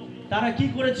পেরেছিল তারা কি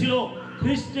করেছিল?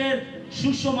 খ্রিস্টের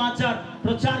সুসমাচার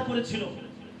প্রচার করেছিল,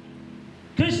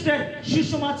 খ্রিস্টের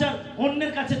সুসমাচার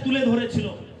অন্যের কাছে তুলে ধরেছিল,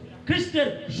 খ্রিস্টের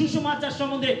সুসমাচার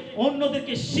সম্বন্ধে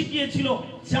অন্যদেরকে শিখিয়েছিল,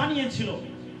 জানিয়েছিল।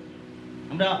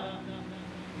 আমরা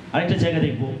আরেকটা জায়গা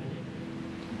দেখব,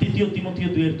 2 তিমথিও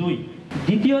 2:2।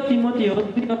 2 তিমথিও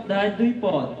 2 অধ্যায় 2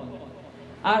 পদ।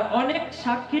 আর অনেক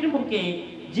সাক্ষীর মুখে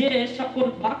যে সকল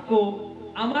বাক্য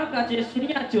আমার কাছে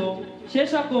শুনিয়াছ, সে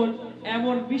সকল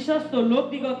এমন বিশ্বস্ত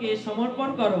লোকদিগকে সমর্পণ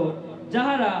করো,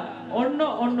 যাহারা অন্য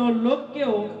অন্য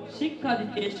লোককেও শিক্ষা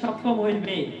দিতে সক্ষম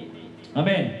হইবে।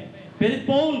 আমেন। প্রেরিত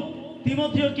পৌল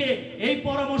তিমথিওকে এই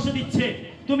পরামর্শ দিচ্ছে,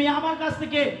 তুমি আমার কাছ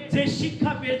থেকে যে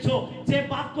শিক্ষা পেয়েছো, যে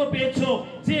বাক্য পেয়েছো,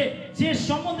 যে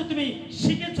সম্বন্ধে তুমি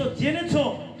শিখেছো, জেনেছো,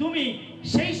 তুমি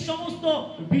সেই সমস্ত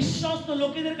বিশ্বস্ত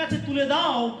লোকেদের কাছে তুলে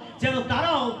দাও, যেন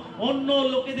তারাও অন্য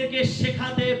লোকেদেরকে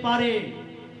শেখাতে পারে।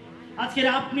 আজকের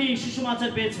আপনি সুসমাচার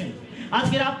পেয়েছেন,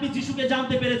 আজকের আপনি যিশুকে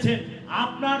জানতে পেরেছেন,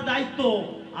 আপনার দায়িত্ব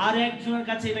আর একজনের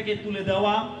কাছে এটাকে তুলে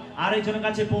দেওয়া, আর একজনের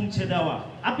কাছে পৌঁছে দেওয়া।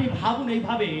 আপনি ভাবুন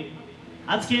এইভাবে,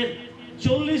 আজকের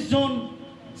 40 জন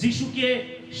যিশুকে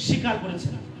স্বীকার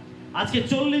করেছেন, আজকে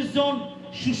 40 জন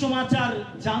সুসমাচার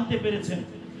জানতে পেরেছেন,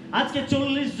 আজকে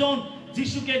 40 জন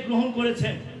যিশুকে গ্রহণ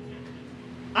করেছেন।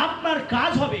 আপনার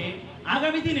কাজ হবে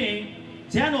আগামী দিনে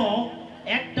যেন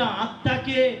একটা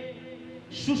আত্মাকে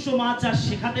সুসমাচার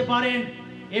শেখাতে পারেন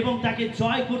এবং তাকে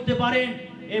জয় করতে পারেন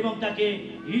এবং তাকে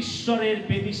ঈশ্বরের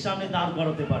বেদির সামনে দাঁড়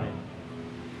করাতে পারেন।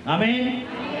 Amen,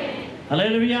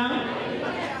 hallelujah.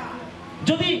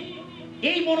 যদি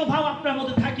এই মনোভাব আপনার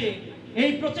মধ্যে থাকে,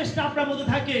 এই প্রচেষ্টা আপনার মধ্যে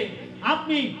থাকে,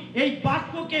 আপনি এই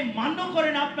বাক্যকে মান্য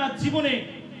করেন আপনার জীবনে,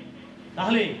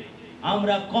 তাহলে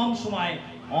আমরা কম সময়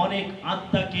অনেক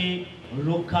আত্মাকে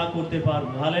রক্ষা করতে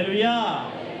পারবো। হালেলুয়া।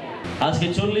 আজকে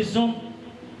 40 জন,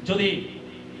 যদি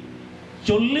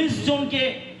 40 জনকে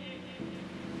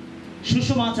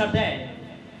সুসমাচার দেয়,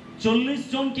 40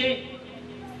 জনকে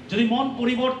যদি মন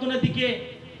পরিবর্তনের দিকে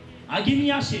আগিয়ে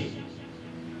নিয়ে আসে,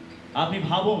 আপনি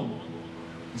ভাবুন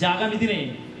যে আগামী দিনে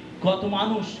কত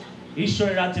মানুষ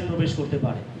ঈশ্বরের রাজ্যে প্রবেশ করতে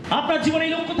পারে। আপনার জীবনে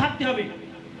এই লক্ষ্য থাকতে হবে,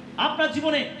 আপনার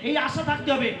জীবনে এই আশা থাকতে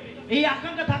হবে, এই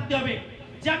আকাঙ্ক্ষা থাকতে হবে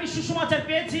যে আমি সুসমাচার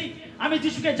পেয়েছি, আমি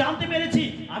যিশুকে জানতে পেরেছি,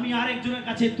 আমি আরেকজনের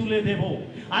কাছে তুলে দেব,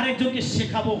 আরেকজনকে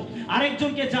শেখাবো,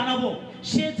 আরেকজনকে জানাবো,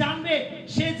 সে জানবে,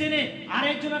 সে জেনে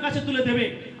আরেকজনের কাছে তুলে দেবে,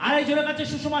 আরেকজনের কাছে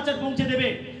সুসমাচার পৌঁছে দেবে।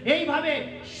 এইভাবে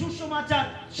সুসমাচার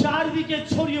চারদিকে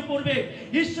ছড়িয়ে পড়বে,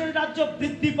 ঈশ্বরের রাজ্য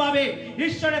বৃদ্ধি পাবে,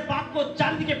 ঈশ্বরের বাক্য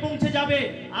চারদিকে পৌঁছে যাবে,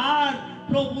 আর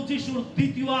প্রভু যিশুর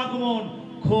দ্বিতীয় আগমন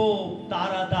খুব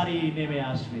তাড়াতাড়ি নেমে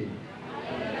আসবে।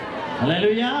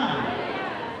 হালেলুয়া।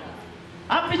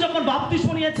 আপনি যখন বাপ্তিস্ম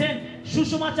নিয়েছেন,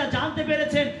 সুসমাচার জানতে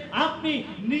পেরেছেন, আপনি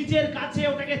নিজের কাছে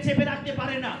ওটাকে চেপে রাখতে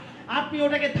পারেন না, আপনি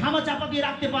ওটাকে ধামা চাপা দিয়ে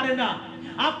রাখতে পারেন না,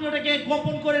 আপনি ওটাকে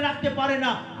গোপন করে রাখতে পারেন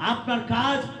না। আপনার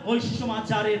কাজ ওই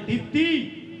সুসমাচারের দীপ্তি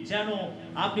যেন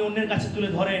আপনি অন্যের কাছে তুলে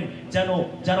ধরেন, যেন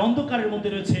যারা অন্ধকারের মধ্যে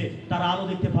রয়েছে তারা আলো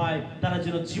দেখতে পায়, তারা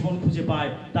যেন জীবন খুঁজে পায়,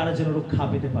 তারা যেন রক্ষা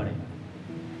পেতে পারে।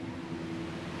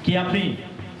 কি আপনি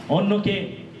অন্যকে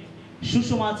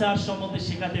সুসমাচার সম্বন্ধে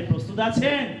শেখাতে প্রস্তুত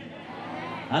আছেন?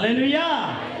 Hallelujah,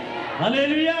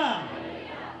 hallelujah.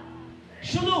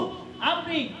 শুধু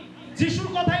আপনি যিশুর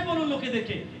কথাই বলুন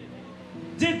লোকেদেরকে,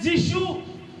 যে যিশু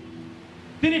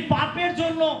তিনি পাপের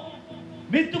জন্য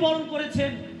মৃত্যুবরণ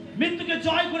করেছেন, মৃত্যুকে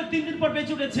জয় করে 3 দিন পর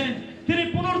বেঁচে উঠেছেন, তিনি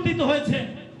পুনরুত্থিত হয়েছেন,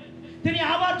 তিনি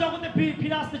আবার জগতে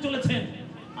ফিরে আসতে চলেছেন।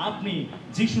 আপনি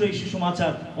যিশুর এই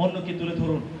সুসমাচার অন্যকে তুলে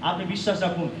ধরুন। আপনি বিশ্বাস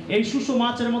রাখুন, এই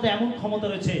সুসমাচারের মধ্যে এমন ক্ষমতা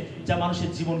রয়েছে যা মানুষের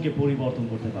জীবনকে পরিবর্তন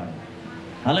করতে পারে।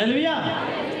 হালেলুয়া।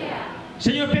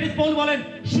 সেই জন্য প্রেরিত পৌল বলেন,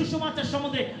 সুসমাচার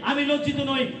সম্বন্ধে আমি লজ্জিত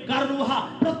নই, কারণ উহা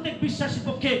প্রত্যেক বিশ্বাসীর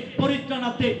পক্ষে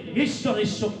পরিত্রাণার্থে ঈশ্বরের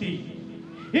শক্তি।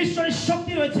 ঈশ্বরের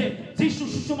শক্তি রয়েছে যিশু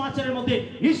সুসমাচারের মধ্যে,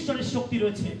 ঈশ্বরের শক্তি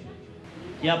রয়েছে।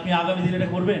 কি আপনি আগামী দিনে এটা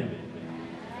করবেন?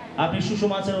 আপনি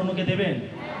সুসমাচার অন্যকে দেবেন?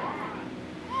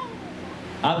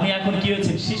 আপনি এখন কি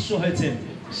হয়েছেন? শিষ্য হয়েছেন,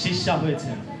 শিষ্যা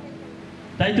হয়েছেন,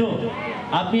 তাই তো?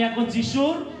 আপনি এখন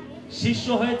যিশুর শিষ্য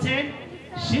হয়েছেন,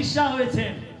 শিষ্যা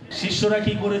হয়েছেন। শিষ্যরা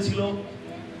কি করেছিল?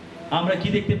 আমরা কি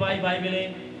দেখতে পাই বাইবেলে?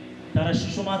 তারা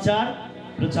সুসমাচার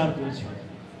প্রচার করেছিল।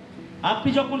 আপনি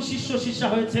যখন শিষ্য শিষ্যা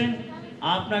হয়েছেন,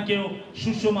 আপনাকেও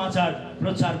সুসমাচার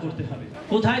প্রচার করতে হবে।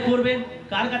 কোথায় করবেন?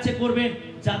 কার কাছে করবেন?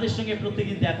 যাদের সঙ্গে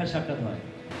প্রত্যেকদিন দেখা সাক্ষাৎ হয়।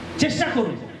 চেষ্টা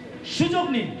করুন, সুযোগ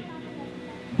নিন,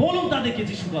 বলুন তাদেরকে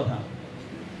যিশুর কথা।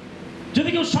 যদি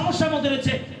কেউ সমস্যার মধ্যে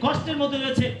রয়েছে, কষ্টের মধ্যে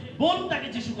রয়েছে, বলুন তাকে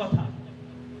যিশুর কথা।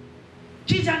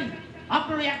 কি জানি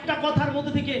আপনার একটা কথার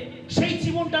মধ্যে থেকে সেই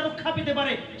জীবনটা রক্ষা পেতে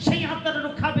পারে, সেই আত্মাটা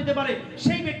রক্ষা পেতে পারে,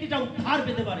 সেই ব্যক্তিটা উদ্ধার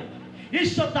পেতে পারে,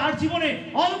 ঈশ্বর তার জীবনে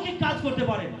অলৌকিক কাজ করতে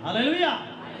পারে। হালেলুয়া।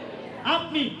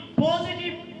 আপনি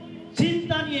পজিটিভ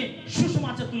চিন্তা নিয়ে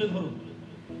সুসমাচার তুলে ধরুন,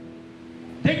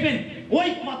 দেখবেন ওই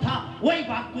কথা, ওই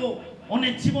বাক্য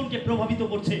অনেক জীবনকে প্রভাবিত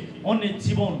করছে, অনেক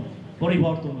জীবন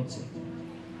পরিবর্তন হচ্ছে।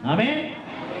 Amen,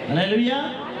 hallelujah.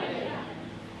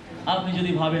 আপনি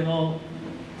যদি ভাবেন ও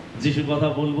যিশুর কথা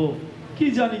বলবো, কি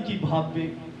জানি কি ভাববে,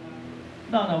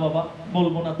 না না বাবা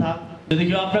বলবো না, থাক। যদি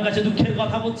কেউ আপনার কাছে দুঃখের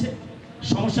কথা বলছে,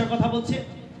 সমস্যার কথা বলছে,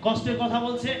 কষ্টের কথা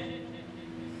বলছে,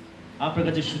 আপনার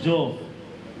কাছে সুযোগ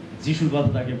যিশুর কথা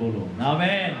তাকে বলুন।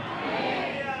 আমেন।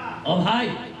 ও ভাই,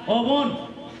 ও বোন,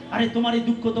 আরে তোমার এই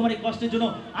দুঃখ, তোমার এই কষ্টের জন্য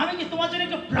আমি কি তোমার জন্য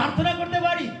একটু প্রার্থনা করতে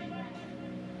পারি?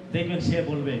 দেখবেন সে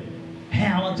বলবে,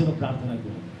 হ্যাঁ আমার জন্য প্রার্থনা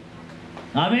করুন।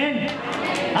 আমেন।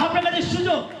 আপনার কাছে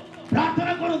সুযোগ,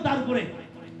 প্রার্থনা করুন তার উপরে,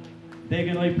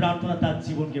 দেখবেন ওই প্রার্থনা তার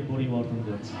জীবনকে পরিবর্তন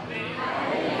করছে।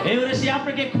 এবারে সে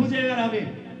আপনাকে খুঁজে বেড়াবে,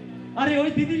 আরে ওই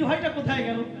দিদির ভাইটা কোথায়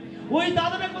গেল, ওই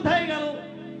দাদাটা কোথায় গেল,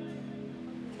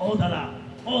 ও দাদা,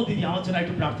 ও দিদি আমার জন্য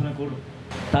একটু প্রার্থনা করুন।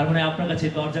 তার মানে আপনার কাছে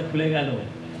দরজা খুলে গেল।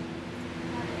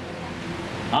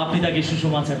 আপনি তাকে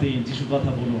সুসমাচার দিন, যিশুর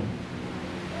কথা বলুন,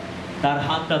 তার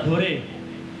হাতটা ধরে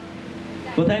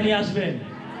কোথায় নিয়ে আসবেন?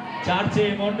 চার্চে,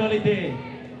 মণ্ডলীতে,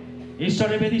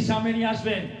 ঈশ্বরের বেদির সামনে নিয়ে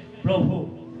আসবেন। প্রভু,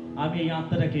 আমি এই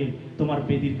আত্মাটাকে তোমার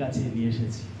বেদির কাছে নিয়ে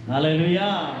এসেছি। হালেলুয়া।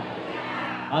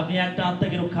 আপনি একটা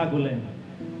আত্মাকে রক্ষা করলেন,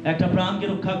 একটা প্রাণকে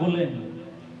রক্ষা করলেন,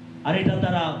 আর এটা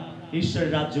দ্বারা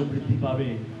ঈশ্বরের রাজ্য বৃদ্ধি পাবে,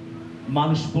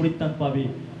 মানুষ পরিত্রাণ পাবে,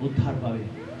 উদ্ধার পাবে।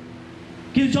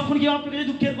 কিন্তু যখন কেউ আপনার কাছে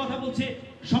দুঃখের কথা বলছে,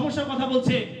 সমস্যার কথা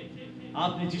বলছে,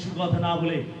 আপনি যিশুর কথা না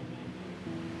বলে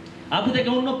আপনি তাকে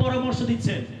অন্য পরামর্শ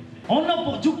দিচ্ছেন, অন্য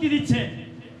যুক্তি দিচ্ছেন,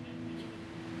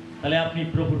 তাহলে আপনি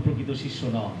প্রভুর প্রকৃত শিষ্য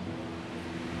নন।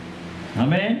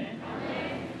 Amen,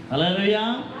 hallelujah.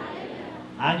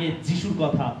 আগে যিশুর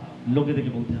কথা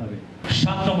লোকেদেরকে বলতে হবে।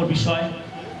 7 নম্বর বিষয়,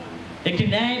 একটি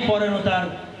ন্যায় পরায়ণতার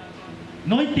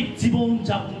নৈতিক জীবন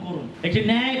যাপন করুন। একটি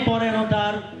ন্যায়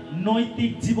পরায়ণতার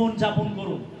নৈতিক জীবন যাপন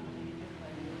করুন।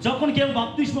 যখন কেউ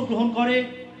বাপ্তিস্ম গ্রহণ করে,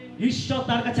 ঈশ্বর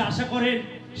তার কাছে আশা করেন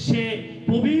সে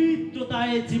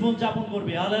পবিত্রতায় জীবন যাপন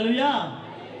করবে। হালেলুয়া!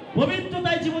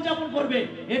 পবিত্রতায় জীবন যাপন করবে,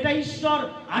 এটা ঈশ্বর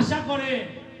আশা করে।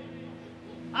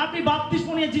 আপনি বাপ্তিস্ম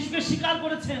নিয়ে যিশুকে স্বীকার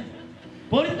করেছেন,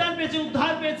 পরিত্রাণ পেয়েছেন,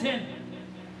 উদ্ধার পেয়েছেন,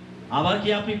 আবার কি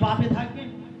আপনি পাপে থাকবেন?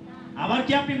 আবার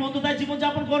কি আপনি মন্দতায় জীবন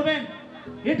যাপন করবেন?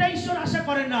 এটা ঈশ্বর আশা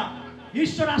করেন না।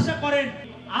 ঈশ্বর আশা করেন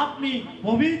আপনি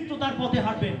পবিত্রতার পথে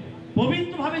হাঁটবেন,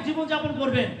 পবিত্রভাবে জীবন যাপন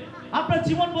করবেন। আপনার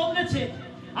জীবন বদলেছে,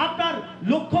 আপনার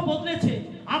লক্ষ্য বদলেছে,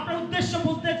 আপনার উদ্দেশ্য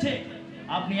বদলেছে।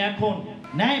 আপনি এখন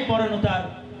ন্যায় পরায়ণতার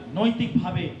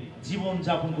নৈতিকভাবে জীবন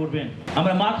যাপন করবেন।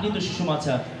 আমরা মার্ক লিখিত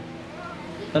সুসমাচার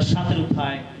তার 7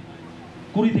 অধ্যায়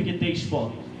 20 থেকে 23 পদ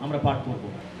আমরা পাঠ করব।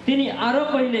 তিনি আরো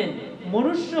কহিলেন,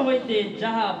 মনুষ্য হইতে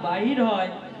যাহা বাহির হয়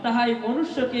তাহাই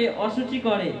মনুষ্যকে অশুচি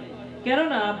করে।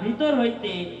 কেননা ভিতর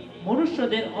হইতে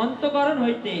মনুষ্যদের অন্তঃকরণ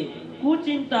হইতে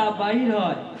কুচিন্তা বাহির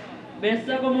হয়,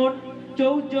 বেশ্যাগমন,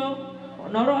 চৌর্য,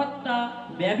 নরহত্যা,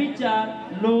 ব্যভিচার,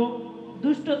 লোভ,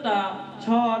 দুষ্টতা,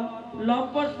 ছল,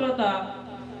 লম্পটতা,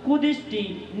 কুদৃষ্টি,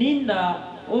 নিন্দা,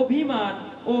 অভিমান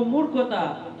ও মূর্খতা,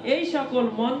 এই সকল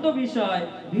মন্দ বিষয়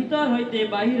ভিতর হইতে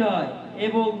বাহির হয়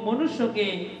এবং মনুষ্যকে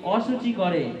অশুচি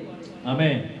করে।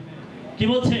 আমেন। কি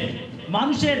বলছে?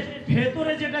 মানুষের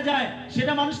ভেতরে যেটা যায়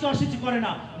সেটা মানুষকে অশুচি করে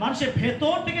না, মানুষের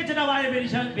ভেতর থেকে যেটা বাইরে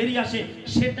বেরিয়ে আসে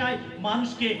সেটাই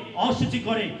মানুষকে অশুচি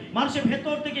করে। মানুষের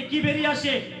ভেতর থেকে কি বেরিয়ে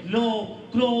আসে? লোভ,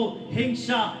 ক্রোধ,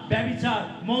 হিংসা, ব্যভিচার,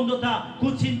 মন্দতা,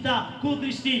 কুচিন্তা,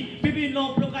 কুদৃষ্টি, বিভিন্ন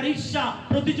প্রকার ঈর্ষা,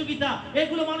 প্রতিযোগিতা,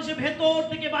 এগুলো মানুষের ভেতর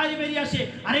থেকে বাইরে বেরিয়ে আসে,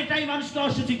 আর এটাই মানুষকে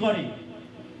অশুচি করে।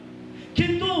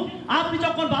 কিন্তু আপনি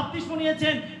যখন বাপ্তিস্ম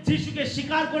নিয়েছেন, যিশুকে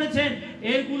স্বীকার করেছেন,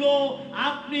 এগুলো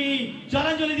আপনি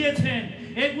জলাঞ্জলি দিয়েছেন,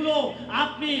 এগুলো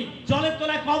আপনি জলের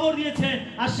তলায় কবর দিয়েছেন,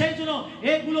 আর সেই জন্য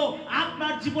এগুলো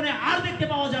আপনার জীবনে আর দেখতে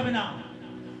পাওয়া যাবে না।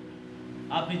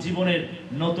 আপনি জীবনের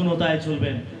নতুনতায়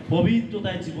চলবেন,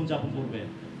 পবিত্রতায় জীবন যাপন করবেন।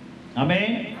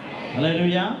 Amen,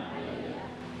 hallelujah.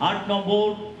 8 নম্বর,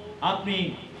 আপনি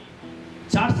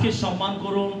চার্চকে সম্মান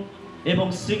করুন এবং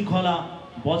শৃঙ্খলা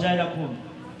বজায় রাখুন।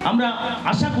 আমরা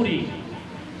আশা করি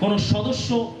কোনো সদস্য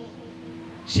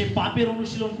সে পাপের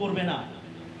অনুশীলন করবে না,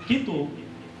 কিন্তু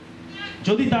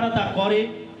যদি তারা তা করে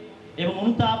এবং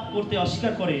অনুতাপ করতে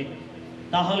অস্বীকার করে,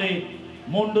 তাহলে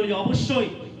মণ্ডলী অবশ্যই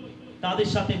তাদের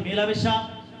সাথে মেলামেশা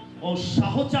ও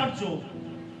সাহচর্য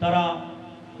তারা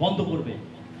বন্ধ করবে।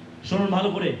 শুনুন ভালো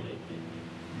করে,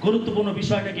 গুরুত্বপূর্ণ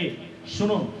বিষয়টাকে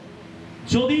শুনুন।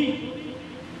 যদি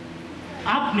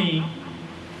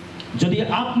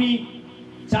আপনি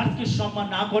চার্চকে সম্মান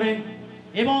না করেন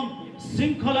এবং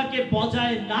শৃঙ্খলাকে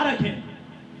বজায় না রাখেন,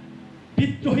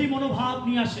 বিদ্রোহী মনোভাব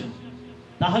নিয়ে আসেন,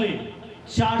 তাহলে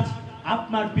চার্চ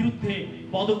আপনার বিরুদ্ধে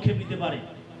পদক্ষেপ নিতে পারে।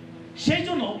 সেই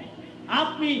জন্য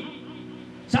আপনি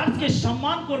চার্চকে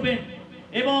সম্মান করবেন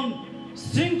এবং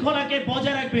শৃঙ্খলাকে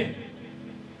বজায় রাখবেন।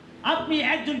 আপনি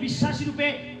একজন বিশ্বাসী রূপে,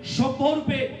 সভ্য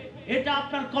রূপে, এটা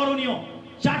আপনার করণীয়।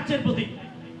 চার্চের প্রতি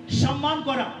সম্মান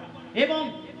করা এবং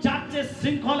চার্চের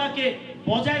শৃঙ্খলাকে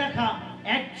বজায় রাখা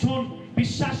একজন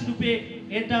বিশ্বাস রূপে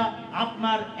এটা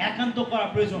আপনার একান্ত করা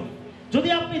প্রয়োজন। যদি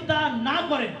আপনি তা না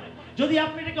করেন, যদি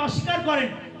আপনি এটাকে অস্বীকার করেন,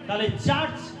 তাহলে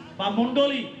চার্চ বা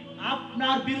মণ্ডলী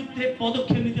আপনার বিরুদ্ধে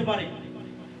পদক্ষেপ নিতে পারে।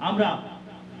 আমরা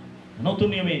নতুন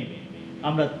নিয়মে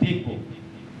আমরা দেখব।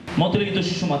 মতলিখিত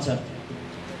সুসমাচার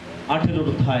 18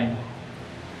 অধ্যায়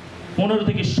 15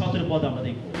 থেকে 17 পদ আমরা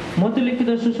দেখব। মতলিখিত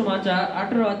সুসমাচার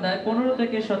 18 অধ্যায় 15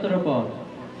 থেকে 17 পদ।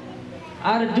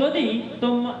 আর যদি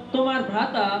তোমার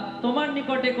ভ্রাতা তোমার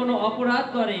নিকটে কোনো অপরাধ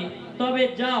করে, তবে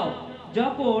যাও,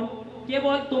 যখন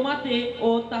কেবল তোমাতে ও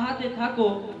তাহাতে থাকো,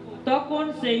 তখন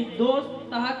সেই দোষ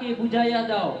তাহাকে বুঝাইয়া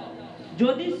দাও।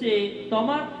 যদি সে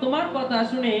তোমার কথা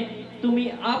শুনে, তুমি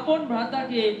আপন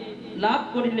ভ্রাতাকে লাভ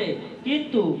করিলে।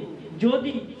 কিন্তু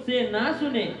যদি সে না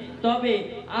শুনে, তবে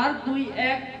আর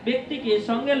 2-1 ব্যক্তিকে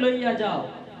সঙ্গে লইয়া যাও,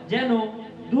 যেন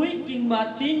 2 কিংবা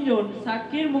 3 জন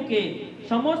সাক্ষীর মুখে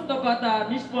সমস্ত কথা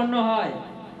নিষ্পন্ন হয়।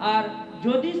 আর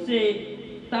যদি সে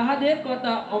তাহাদের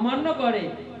কথা অমান্য করে,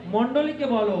 মণ্ডলীকে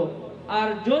বলো। আর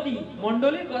যদি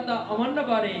মণ্ডলীর কথা অমান্য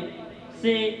করে,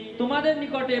 সে তোমাদের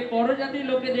নিকটে পরজাতির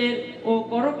লোকেদের ও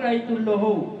করগ্রাহী তুল্য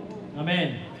হও। আমেন।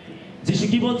 যিশু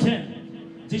কি বলছেন?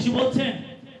 যিশু বলছেন,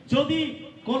 যদি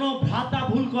কোনো ভ্রাতা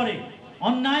ভুল করে,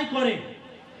 অন্যায় করে,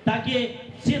 তাকে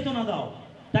চেতনা দাও,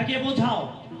 তাকে বোঝাও।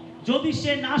 যদি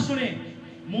সে না শুনে,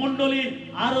 মণ্ডলীর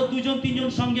আরো 2-3 জন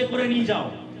সঙ্গে করে নিয়ে যাও,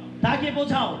 তাকে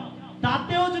বোঝাও।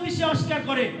 তাতেও যদি সে অস্বীকার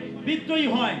করে, বিদ্রোহী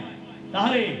হয়,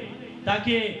 তাহলে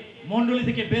তাকে মণ্ডলী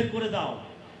থেকে বের করে দাও,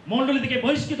 মণ্ডলী থেকে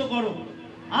বহিষ্কৃত করো।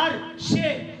 আর সে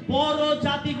বড়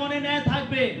জাতিগণের ন্যায়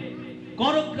থাকবে,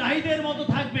 করগ্রাহীদের মতো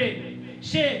থাকবে,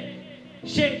 সে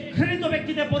সে ঘৃণিত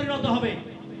ব্যক্তিতে পরিণত হবে।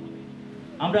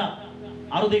 আমরা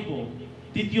আরো দেখব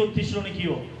তৃতীয়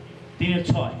থিসলনিকীয়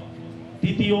 3:6,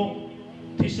 তৃতীয়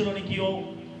থিসলনিকীয়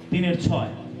 3:6।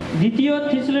 দ্বিতীয়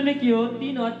থিসলনিকীয়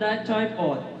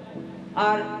 3:6।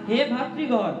 আর হে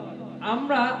ভাতৃগণ,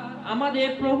 আমরা আমাদের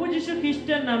প্রভু যীশু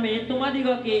খ্রিস্টের নামে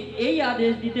তোমাদিগকে এই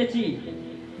আদেশ দিতেছি,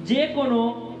 যে কোনো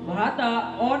ভ্রাতা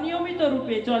অনিয়মিত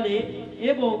রূপে চলে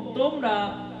এবং তোমরা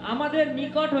আমাদের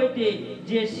নিকট হইতে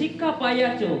যে শিক্ষা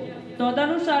পাইয়াছ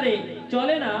তদানুসারে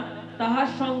চলে না, তাহার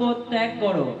সঙ্গ ত্যাগ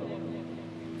করো।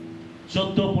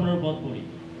 14-15 পদ পড়ি।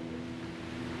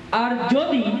 আর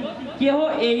যদি কেহ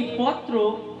এই পত্র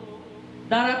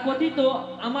দ্বারা কথিত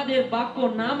আমাদের বাক্য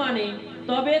না মানে,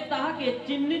 তবে তাহাকে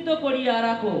চিহ্নিত করিয়া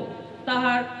রাখো,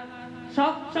 তাহার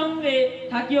সৎসঙ্গে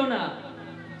থাকিও না,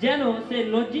 যেন সে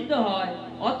লজ্জিত হয়।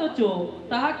 অথচ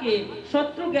তাহাকে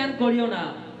শত্রু জ্ঞান করিও না,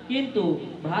 কিন্তু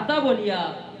ভ্রাতা বলিয়া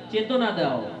চেতনা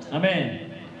দাও। আমেন।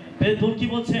 পেতুল কি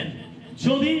বলছেন?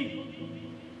 যদি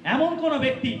এমন কোন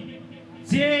ব্যক্তি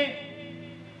যে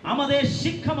আমাদের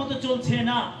শিক্ষা মতো চলছে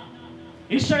না,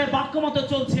 ঈশ্বরের বাক্য মতো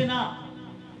চলছে না,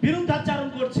 বিরুদ্ধাচারণ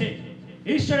করছে,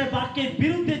 ঈশ্বরের বাক্যের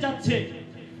বিরুদ্ধে যাচ্ছে,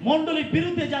 মণ্ডলীর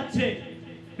বিরুদ্ধে যাচ্ছে,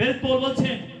 পেতুল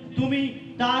বলছেন তুমি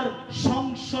তার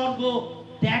সংসর্গ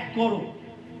ত্যাগ করো,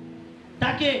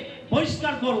 তাকে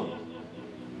বহিষ্কার করো।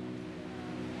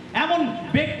 এমন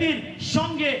ব্যক্তির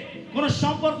সঙ্গে কোনো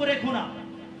সম্পর্ক রেখো না,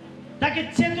 তাকে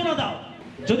চেতনা দাও।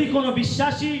 যদি কোনো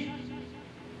বিশ্বাসী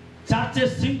চার্চের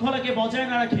শৃঙ্খলাকে বজায়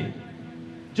না রাখে,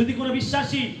 যদি কোনো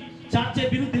বিশ্বাসী চার্চের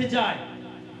বিরুদ্ধে যায়,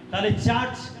 তাহলে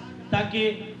চার্চ তাকে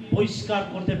বহিষ্কার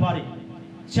করতে পারে,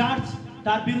 চার্চ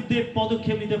তার বিরুদ্ধে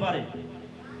পদক্ষেপ নিতে পারে।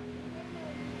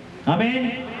 Amen,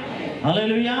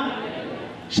 hallelujah.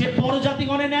 সে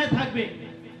পরজাতিগণের ন্যায় থাকবে,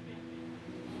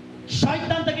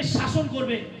 শয়তান তাকে শাসন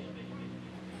করবে,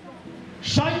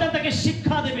 শয়তান তাকে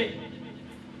শিক্ষা দেবে,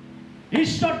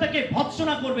 ঈশ্বর তাকে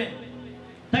ভৎসনা করবে,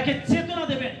 তাকে চেতনা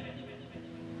দেবেন,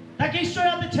 তাকে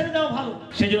ঈশ্বরের হাতে ছেড়ে দেওয়া ভালো।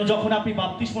 সেজন্য যখন আপনি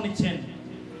বাপ্তিস্ম নিচ্ছেন,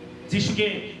 যিশুকে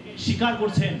স্বীকার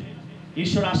করছেন,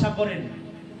 ঈশ্বর আশা করেন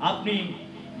আপনি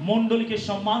মণ্ডলীকে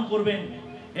সম্মান করবেন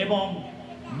এবং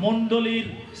মণ্ডলীর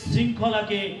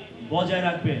শৃঙ্খলাকে বজায়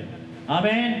রাখবেন।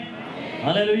 Amen,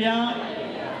 hallelujah.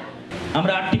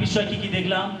 আমরা 8টি বিষয় কি কি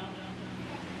দেখলাম?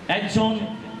 একজন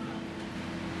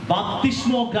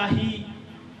বাপ্তিস্মগ্রাহী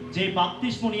যে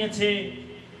বাপ্তিস্ম নিয়েছে,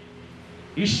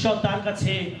 ঈশ্বর তার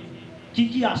কাছে কি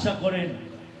কি আশা করেন,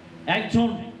 একজন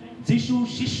যিশু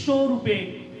শিষ্য রূপে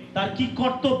তার কি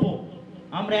কর্তব্য।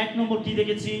 আমরা 1 নম্বর কি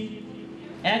দেখেছি?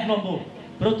 1 নম্বর,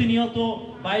 প্রতিনিয়ত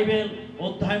বাইবেল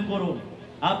অধ্যয়ন করুন।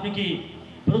 আপনি কি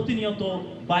প্রতিনিয়ত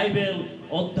বাইবেল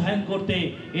অধ্যয়ন করতে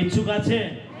ইচ্ছুক আছেন?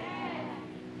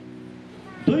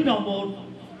 2 নম্বর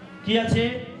কি আছে?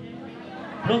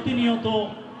 প্রতিনিয়ত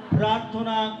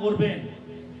প্রার্থনা করবেন।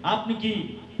 আপনি কি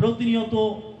প্রতিনিয়ত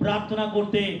প্রার্থনা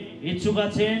করতে ইচ্ছুক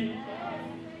আছেন?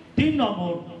 3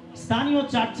 নম্বর, স্থানীয়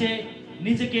চার্চে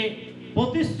নিজেকে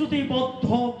প্রতিশ্রুতিবদ্ধ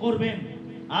করবেন।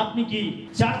 আপনি কি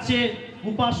চার্চের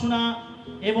উপাসনা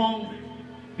এবং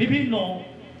বিভিন্ন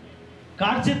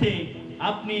কার্যেতে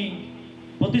আপনি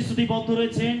প্রতিশ্রুতিবদ্ধ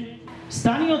রয়েছেন?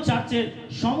 স্থানীয় চার্চের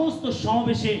সমস্ত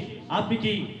সমাবেশে আপনি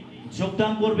কি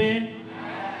যোগদান করবেন?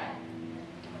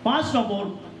 5 নম্বর,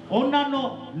 অন্যান্য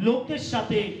লোকদের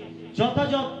সাথে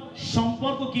যথাযথ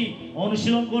সম্পর্ক কি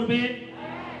অনুশীলন করবেন?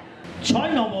 6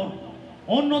 নম্বর,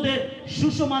 অন্যদের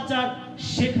সুসমাচার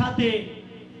শেখাতে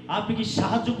আপনি কি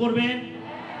সাহায্য করবেন?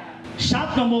 7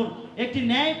 নম্বর, একটি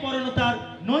ন্যায়পরায়ণতার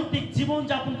নৈতিক জীবন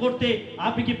যাপন করতে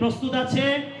আপনি কি প্রস্তুত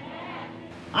আছেন?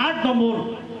 8 নম্বর,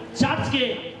 চার্চকে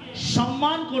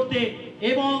সম্মান করতে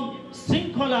এবং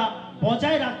শৃঙ্খলা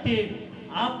বজায় রাখতে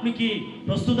আপনি কি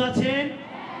প্রস্তুত আছেন?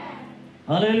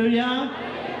 Hallelujah,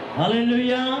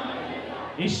 hallelujah.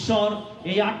 ঈশ্বর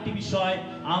এই 8টি বিষয়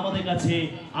আমাদের কাছে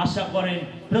আশা করেন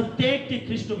প্রত্যেকটি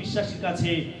খ্রিস্ট বিশ্বাসীর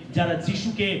কাছে, যারা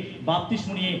যিশুকে বাপ্তিস্ম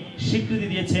নিয়ে স্বীকৃতি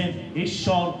দিয়েছেন।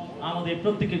 ঈশ্বর আমাদের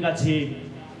প্রত্যেকের কাছে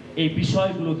এই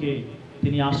বিষয়গুলোকে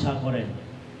তিনি আশা করেন।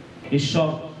 ঈশ্বর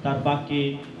তার বাক্যে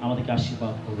আমাদেরকে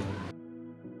আশীর্বাদ করুন।